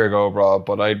rugby career go abroad,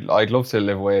 but I'd love to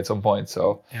live away at some point.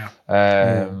 So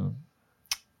I'll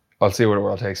see where the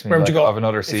world takes me. Where would you go? I have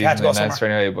another season in Leinster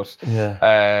anyway, but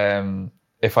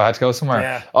if I had to go somewhere,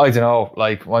 Yeah. I don't know.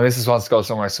 Like my missus wants to go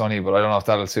somewhere sunny, but I don't know if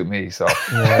that'll suit me. So,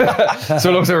 so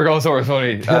it looks like we're going somewhere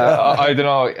sunny. I don't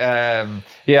know.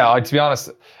 To be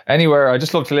honest, anywhere. I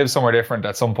just love to live somewhere different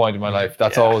at some point in my life.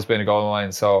 That's always been a goal of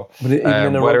mine. So, But even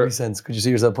in a rugby sense, could you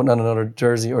see yourself putting on another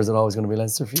jersey, or is it always going to be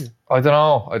Leinster for you? I don't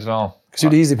know. Because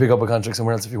you'd easily pick up a contract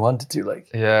somewhere else if you wanted to. Like,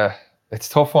 yeah, it's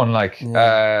a tough one. Like,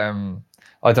 I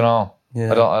don't know.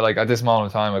 Yeah. I don't like at this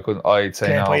moment in time. I'd say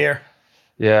Playing no. by ear.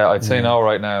 Yeah, I'd say no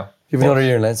right now. you have another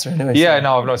year in Leinster anyway. Yeah, so.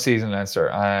 no, I've no season in Leinster.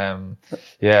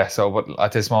 But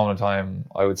at this moment in time,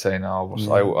 I would say no.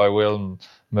 But I will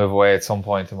move away at some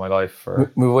point in my life.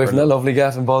 Move away from that lovely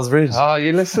gaff in Balls Bridge. Oh,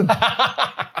 you listen.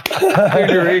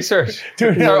 Do your research.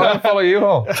 I'll follow you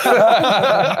home.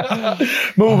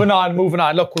 Moving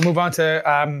on. Look, we'll move on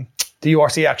to the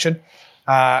URC action.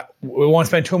 We won't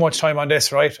spend too much time on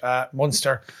this, right?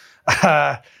 Munster.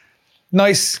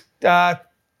 Nice,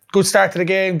 good start to the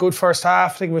game, good first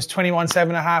half. I think it was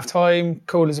 21-7 at half time,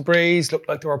 cool as a breeze. Looked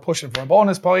like they were pushing for a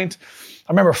bonus point.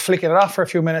 I remember flicking it off for a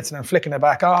few minutes and then flicking it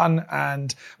back on.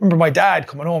 And I remember my dad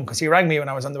coming home because he rang me when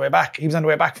I was on the way back. He was on the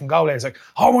way back from Galway. He was like,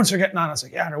 "How Munster getting on?" I was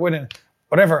like, "Yeah, they're winning,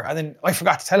 whatever." And then I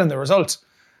forgot to tell him the result.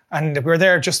 And we were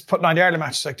there just putting on the Ireland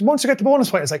match. It's like, did Munster get the bonus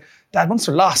point? It's like, Dad,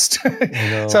 Munster lost.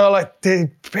 So like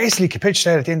they basically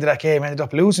capitulated at the end of that game, ended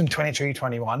up losing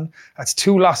 23-21. That's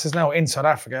 2 losses now in South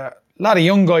Africa. A lot of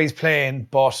young guys playing,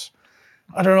 but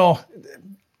I don't know,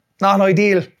 not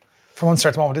ideal for Munster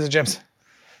at the moment, is it, James?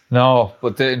 No,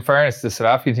 but in fairness, the South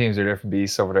African teams are different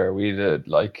beasts over there. We did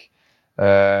like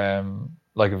a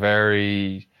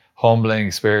very humbling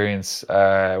experience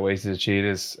away to the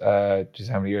Cheetahs. Just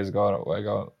how many years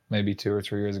ago? Maybe 2 or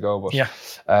 3 years ago. But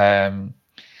they're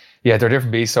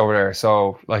different beasts over there.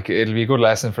 So like it'll be a good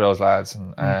lesson for those lads.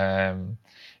 And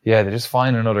they just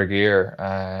find another gear.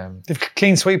 They've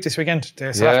clean sweep this weekend.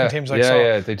 The South African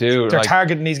teams, they do. They're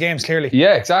targeting these games clearly.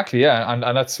 Yeah, exactly. Yeah, and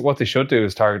that's what they should do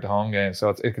is target the home game. So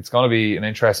it's going to be an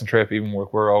interesting trip, even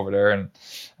we're over there and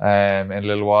in a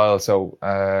little while. So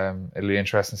it'll be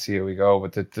interesting to see how we go.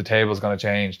 But the table's going to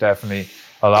change definitely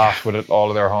a lot with all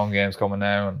of their home games coming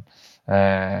now.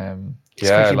 And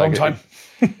time.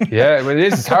 Yeah, but it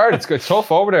is. It's hard. It's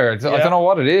tough over there. I don't know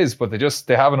what it is, but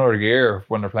they have another gear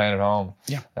when they're playing at home.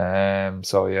 Yeah.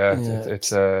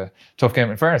 It's a tough game.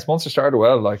 In fairness, Munster started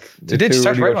well. Like they did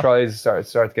start really right tries to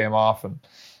start the game off, and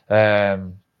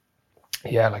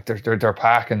like their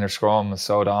pack and their scrum is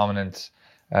so dominant.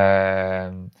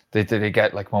 They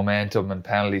get like momentum and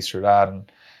penalties through that,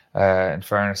 and in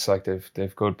fairness, like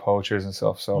they've good poachers and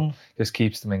stuff, so just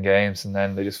keeps them in games, and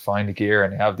then they just find the gear,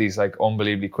 and they have these like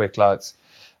unbelievably quick lads.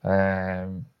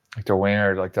 Like their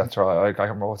winger, like that's right. I can't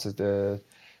remember what's the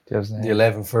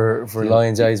 11 for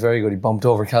Lions. Yeah, he's very good. He bumped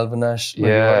over Calvin Nash. He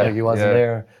wasn't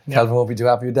there. Calvin won't be too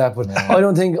happy with that. But I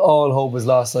don't think all hope was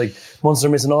lost. Like Munster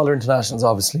missing all their internationals,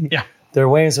 obviously. Yeah. They're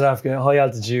away in South Africa, high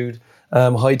altitude,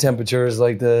 high temperatures.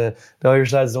 Like the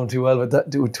Irish lads don't do well with that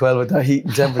heat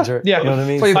and temperature. Yeah. You know what I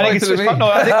mean? I think it's just,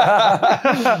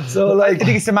 I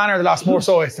think it's the manner of the loss more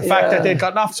so. It's the fact that they'd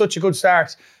gotten off such a good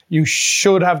start. You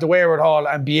should have the wherewithal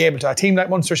and be able to. A team like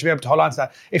Munster should be able to hold on to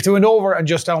that. If they went over and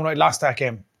just downright lost that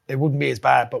game, it wouldn't be as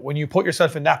bad. But when you put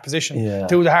yourself in that position,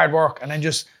 do the hard work, and then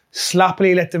just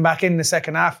sloppily let them back in the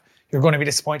second half, you're going to be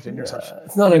disappointed in yourself.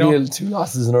 It's not ideal, 2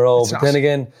 losses in a row. But then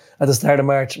again, at the start of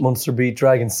March, Munster beat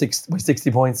Dragon by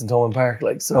 60 points in Thomond Park.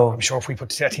 Like, so I'm sure if we put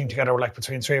that team together, like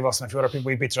between 3 of us and a few other people,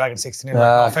 we beat Dragon 60-0. Come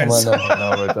on,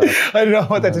 I don't know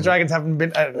what that the Dragons haven't been.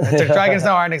 The Dragons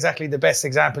now aren't exactly the best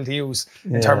example to use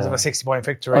in terms of a 60-point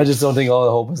victory. I just don't think all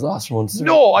the hope is lost for Munster.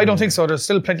 No, I don't think so. There's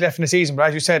still plenty left in the season, but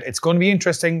as you said, it's going to be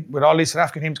interesting with all these South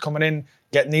African teams coming in,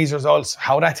 getting these results,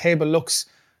 how that table looks.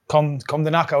 Come the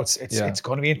knockouts, it's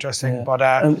going to be interesting. Yeah.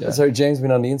 But sorry, James,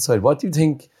 being on the inside, what do you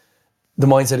think the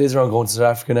mindset is around going to South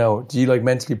Africa now? Do you like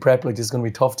mentally prep like this is going to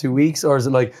be tough 2 weeks, or is it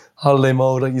like holiday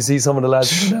mode? Like you see some of the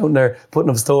lads out there putting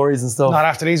up stories and stuff. Not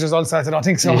after these results, I don't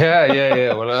think so.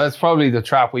 Yeah. Well, that's probably the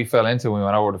trap we fell into when we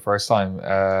went over the first time.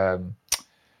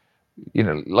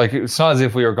 Like it's not as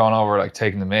if we were going over like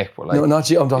taking the mick, but like no, not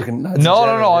you. I'm talking. No.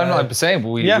 I'm saying, but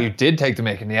we did take the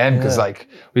mick in the end because like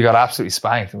we got absolutely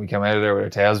spanked and we came out of there with our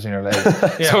tails between our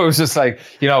legs. So it was just like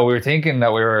we were thinking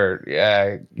that we were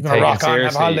taking it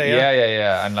seriously. Holiday,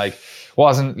 yeah, and like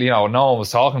wasn't no one was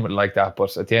talking about it like that.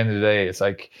 But at the end of the day, it's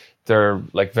like they're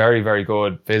like very very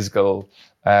good physical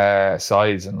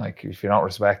sides, and like if you don't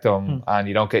respect them and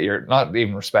you don't get your not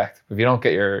even respect, if you don't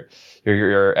get your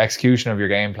execution of your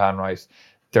game plan right,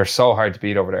 they're so hard to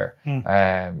beat over there.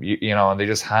 And they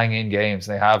just hang in games.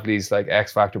 They have these like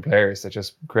X factor players that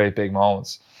just create big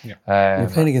moments. You're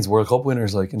playing against World Cup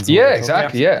winners, like in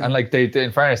exactly. And like they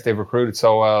in fairness, they've recruited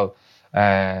so well.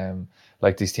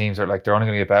 Like these teams are like they're only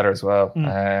going to get better as well.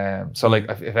 So like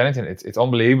if anything, it's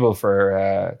unbelievable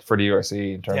for the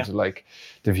URC in terms of like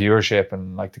the viewership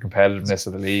and like the competitiveness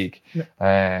of the league.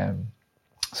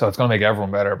 So it's going to make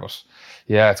everyone better, but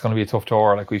yeah, it's going to be a tough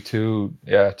tour. Like we've two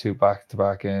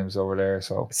back-to-back games over there.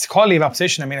 So it's quality of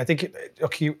opposition. I mean, I think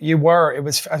you were. It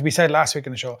was, as we said last week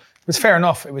in the show, it was fair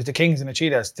enough. It was the Kings and the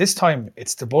Cheetahs. This time,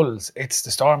 it's the Bulls, it's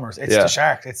the Stormers, it's the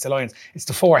Sharks, it's the Lions, it's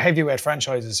the 4 heavyweight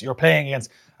franchises. You're playing against,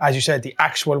 as you said, the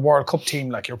actual World Cup team.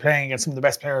 Like you're playing against some of the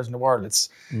best players in the world. It's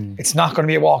not going to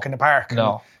be a walk in the park.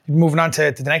 No. And moving on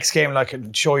to the next game, like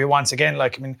and show you once again,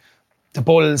 like I mean. The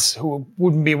Bulls, who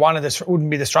wouldn't be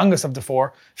the strongest of the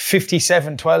 4,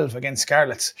 57-12 against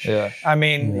Scarlets. Yeah. I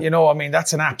mean,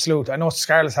 that's an absolute. I know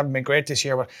Scarlets haven't been great this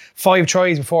year, but 5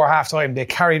 tries before half time. They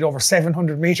carried over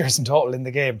 700 metres in total in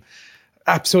the game.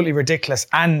 Absolutely ridiculous.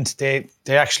 And they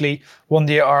actually won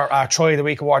the Troy of the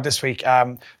Week award this week.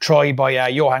 Troy by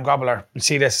Johan Grobler. You'll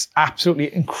see this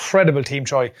absolutely incredible team,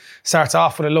 Troy. Starts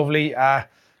off with a lovely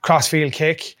crossfield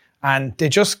kick. And they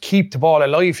just keep the ball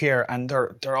alive here, and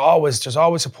there's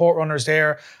always support runners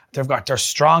there. They're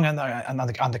strong on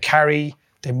the carry.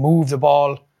 They move the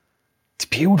ball. It's a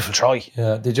beautiful try.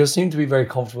 Yeah, they just seem to be very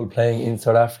comfortable playing in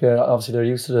South Africa. Obviously, they're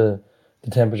used to the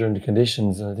temperature and the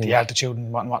conditions. And I think the altitude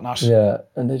and whatnot. Yeah,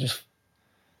 and they just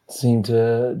seem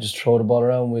to just throw the ball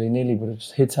around willy-nilly, but it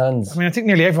just hits hands. I mean, I think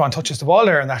nearly everyone touches the ball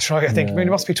there in that try. I think. I mean,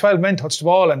 it must be 12 men touch the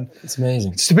ball, and it's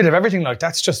amazing. It's a bit of everything. Like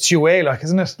that's just UA, like,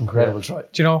 isn't it? Incredible try. Do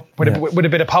you know, with a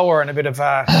bit of power and a bit of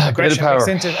aggression.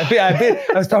 A bit.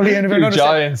 I was probably in a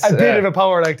giants. A bit of a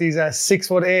power, like these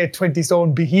 6'8", 20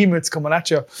 stone behemoths coming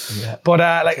at you. Yeah.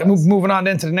 But moving on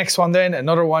then to the next one, then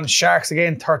another one. Sharks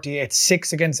again,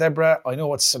 38-6 against Zebra. I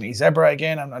know it's sunny Zebra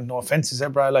again, and no offense to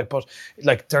Zebra, but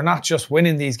they're not just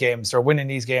winning these games; they're winning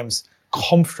these games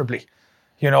comfortably.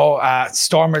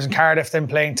 Stormers in Cardiff then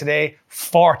playing today,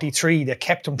 43. They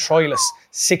kept them troyless,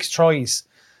 6 tries.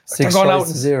 6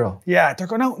 tries to 0. Yeah, they're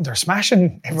going out and they're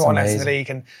smashing everyone else in the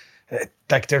league, and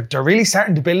they're really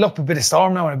starting to build up a bit of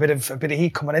storm now and a bit of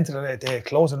heat coming into the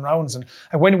closing rounds. And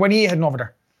when are you heading over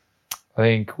there? I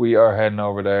think we are heading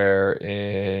over there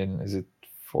in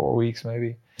 4 weeks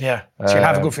maybe. Yeah, so you'll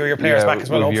have a good few of your players back as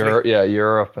well, hopefully.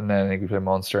 Europe, and then I think we play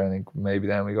Munster. I think maybe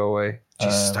then we go away.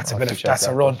 That's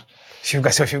a run.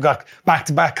 So if you've got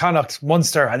back-to-back Connacht,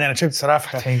 Munster, and then a trip to South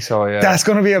Africa. I think so, yeah. That's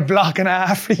going to be a block and a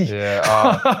half.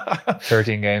 Yeah,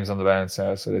 13 games on the bounce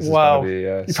now, so this is going to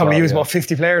be... you probably use about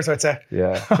 50 players, I'd say.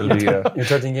 Yeah, it'll be... You're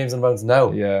 13 games on the bounce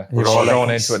now? Yeah, we're going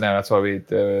into it now. That's why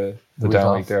the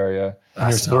down week there, yeah. And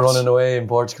you're still running away in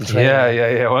Portugal training.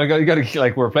 Yeah. Well, you got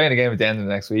to we're playing a game at the end of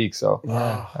the next week, so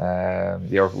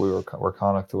we're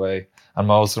Connacht away, and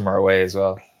most of them are away as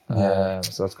well.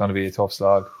 So it's going to be a tough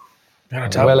slog.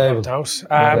 Well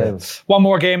able. One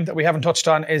more game that we haven't touched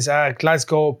on is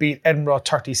Glasgow beat Edinburgh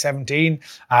 30-17.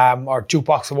 Our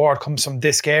Jukebox Award comes from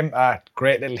this game.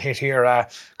 Great little hit here.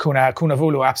 Kuna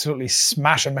Vulu absolutely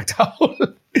smashing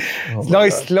McDowell.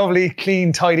 Nice, lovely,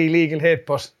 clean, tidy, legal hit,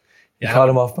 but he caught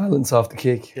him off balance off the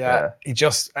kick. Yeah. He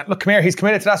just look, come here. He's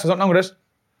committed to that. So there's nothing wrong with it.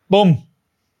 Boom.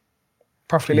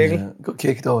 Perfectly legal. Yeah, good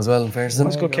kick though as well. In fairness,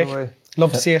 that's a good kick.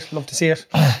 Love to see it.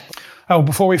 Oh,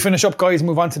 before we finish up, guys,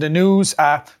 move on to the news.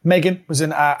 Megan was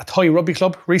in a Thai rugby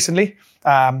club recently.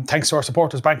 Thanks to our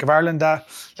supporters, Bank of Ireland.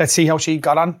 Let's see how she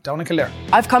got on down in Kildare.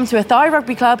 I've come to a Thai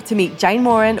rugby club to meet Jane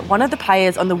Moran, one of the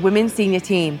players on the women's senior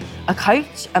team. A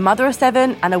coach, a mother of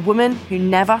 7, and a woman who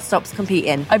never stops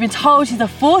competing. I've been told she's a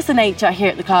force of nature here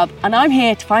at the club, and I'm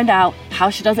here to find out how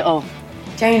she does it all.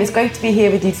 Jane, it's great to be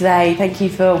here with you today. Thank you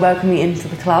for welcoming me into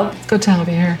the club. It's good to have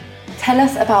you here. Tell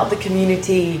us about the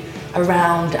community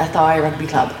around a Thai rugby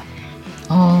club.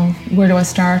 Oh, where do I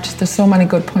start? There's so many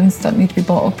good points that need to be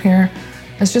brought up here.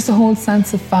 There's just a whole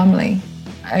sense of family.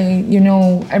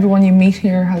 Everyone you meet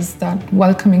here has that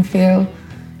welcoming feel.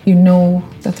 You know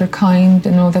that they're kind,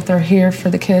 you know that they're here for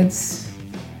the kids.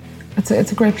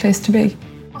 It's a great place to be.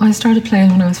 I started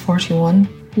playing when I was 41.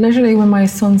 Literally when my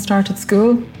son started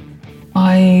school,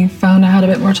 I found I had a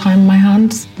bit more time in my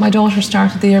hands. My daughter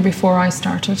started the year before I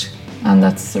started, and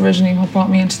that's originally what brought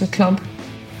me into the club.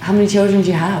 How many children do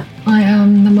you have? I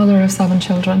am the mother of 7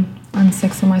 children, and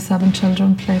 6 of my 7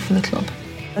 children play for the club.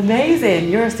 Amazing,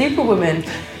 you're a superwoman.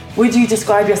 Would you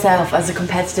describe yourself as a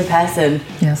competitive person?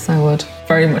 Yes, I would.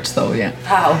 Very much so, yeah.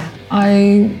 How?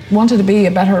 I wanted to be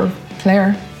a better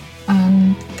player,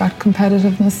 and that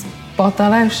competitiveness brought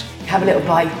that out. Have a little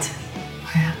bite.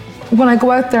 Oh, yeah. When I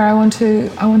go out there, I want to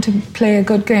play a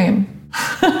good game.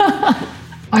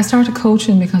 I started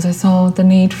coaching because I saw the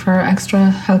need for extra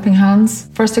helping hands.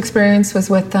 First experience was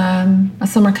with a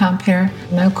summer camp here.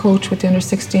 I now coach with the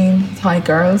under-16 Thai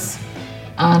girls.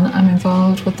 and I'm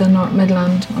involved with the North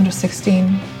Midland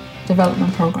Under-16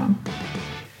 development programme.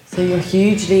 So you're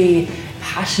hugely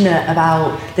passionate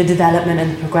about the development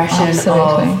and the progression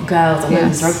Absolutely. of girls and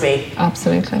women's rugby.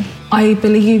 Absolutely. I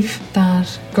believe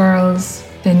that girls,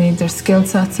 they need their skill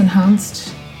sets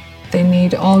enhanced. They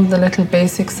need all the little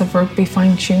basics of rugby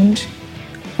fine-tuned,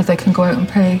 that they can go out and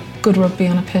play good rugby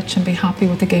on a pitch and be happy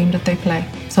with the game that they play.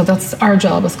 So that's our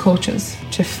job as coaches,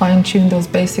 to fine-tune those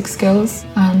basic skills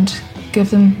and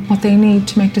give them what they need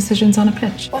to make decisions on a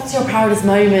pitch. What's your proudest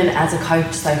moment as a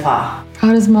coach so far?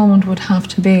 Proudest moment would have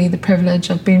to be the privilege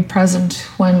of being present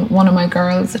when one of my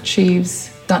girls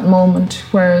achieves that moment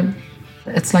where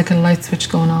it's like a light switch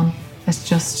going on. It's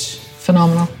just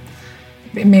phenomenal.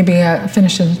 Maybe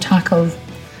finishing a tackle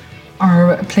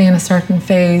or playing a certain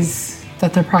phase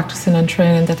that they're practicing and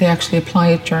training, that they actually apply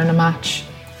it during a match.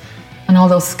 And all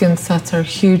those skill sets are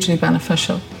hugely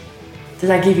beneficial. Does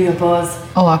that give you a buzz?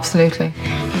 Oh, absolutely.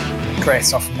 Great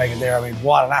stuff from Megan there. I mean,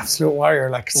 what an absolute warrior.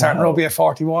 Like, starting rugby at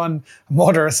 41,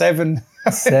 mother of 7.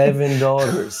 7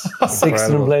 daughters. 6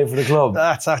 of them play for the club.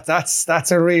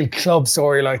 That's a real club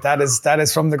story. Like, that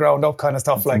is from the ground up kind of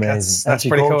stuff. Like, that's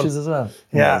pretty cool. As well.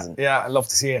 Yeah, I love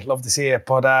to see it.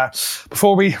 But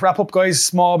before we wrap up, guys,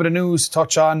 small bit of news to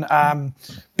touch on.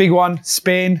 Big one,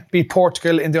 Spain beat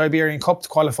Portugal in the Iberian Cup to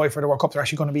qualify for the World Cup. They're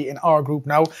actually going to be in our group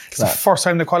now. It's the first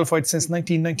time they qualified since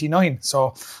 1999. So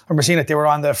I remember seeing it. They were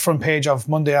on the front page of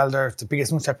Mundial, the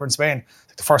biggest newspaper in Spain.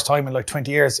 Like the first time in like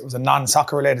 20 years. It was a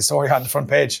non-soccer related story on the front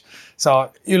page.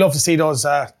 So you love to see those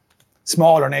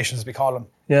smaller nations, as we call them.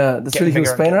 Yeah, that's really cool.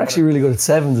 Spain are actually really good at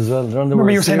sevens as well. They're on the Remember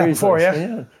World you were saying that Series, before, like,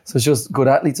 yeah. So it's just good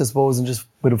athletes, I suppose, and just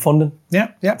with the funding.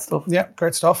 Yeah, stuff. Yeah,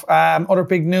 great stuff. Other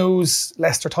big news: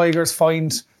 Leicester Tigers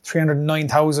fined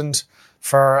 309,000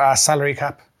 for salary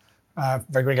cap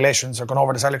regulations. They're going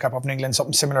over the salary cap of England,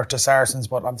 something similar to Saracens,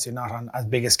 but obviously not on as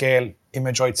big a scale.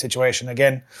 Image-right situation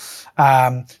again.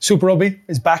 Super Rugby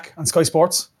is back on Sky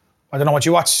Sports. I don't know what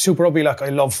you watch Super Rugby. Like, I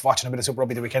love watching a bit of Super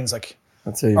Rugby the weekends. Like,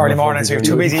 early mornings, so you're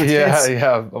too busy.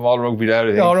 Yeah, I'm all rugby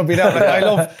out. All rugby out.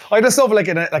 Like, I just love like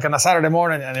on a Saturday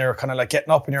morning, and you're kind of like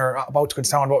getting up and you're about to go to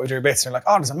town about with your bits, and you're like,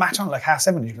 oh, there's a match on like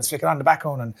 7:30. You can flick it on in the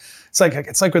background, and it's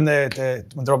like when the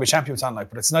rugby champion's on. Like,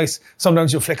 but it's nice.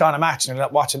 Sometimes you'll flick on a match and you're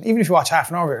not watching. Even if you watch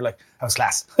half an hour, you're like, that was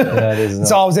class. Yeah, it is.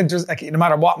 It's always interesting. Like, no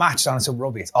matter what match is on Super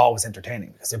Rugby, it's always entertaining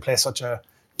because they play such a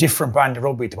different brand of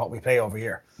rugby to what we play over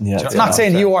here. Yeah, so not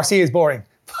saying the URC is boring.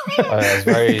 I was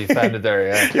very offended there,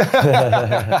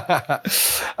 yeah.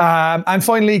 And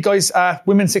finally, guys,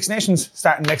 Women's Six Nations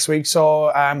starting next week. So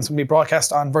it's going to be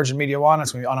broadcast on Virgin Media One.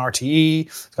 It's going to be on RTE.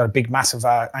 It's got a big, massive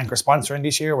anchor sponsor in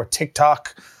this year with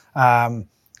TikTok.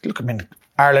 Ireland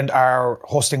are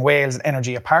hosting Wales at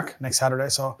Energy at Park next Saturday.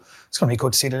 So it's going to be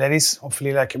good to see the ladies.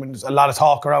 Hopefully, there's a lot of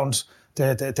talk around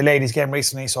the ladies' game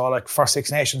recently, so like first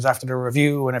Six Nations after the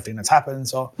review and everything that's happened.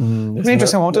 So it'll be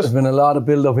interesting, won't it? There's been a lot of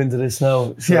build up into this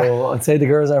now. So I'd say the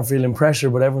girls aren't feeling pressure,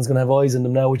 but everyone's going to have eyes on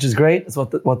them now, which is great. It's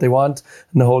what they want,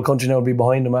 and the whole country now will be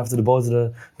behind them after the buzz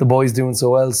of the boys doing so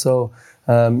well. So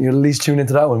you'll at least tune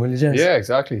into that one, will you, James? Yeah,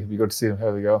 exactly. It'd be good to see them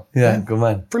how they go. Yeah, good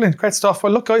man. Brilliant, great stuff.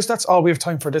 Well, look, guys, that's all we have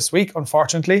time for this week,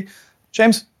 unfortunately.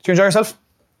 James, did you enjoy yourself?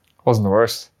 Wasn't the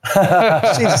worst.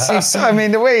 Jesus, I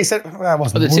mean, the way he said, well, it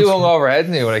wasn't the two hung overhead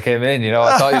me when I came in. You know,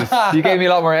 I thought you gave me a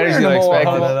lot more energy than I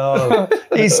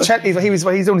expected.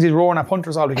 He's doing his roaring at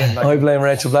punters all weekend. Like. I blame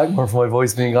Rachel Blackmore for my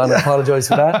voice being gone. I apologise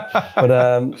for that. But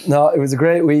no, it was a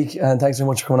great week, and thanks very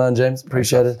much for coming on, James.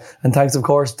 Appreciate it. And thanks, of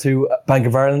course, to Bank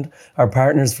of Ireland, our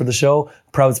partners for the show,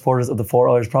 proud supporters of the 4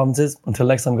 Irish provinces. Until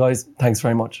next time, guys, thanks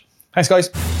very much. Thanks,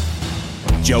 guys.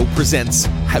 Joe presents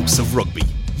House of Rugby,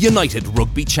 United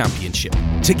Rugby Championship,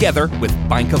 together with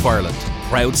Bank of Ireland,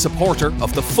 proud supporter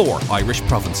of the 4 Irish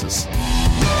provinces.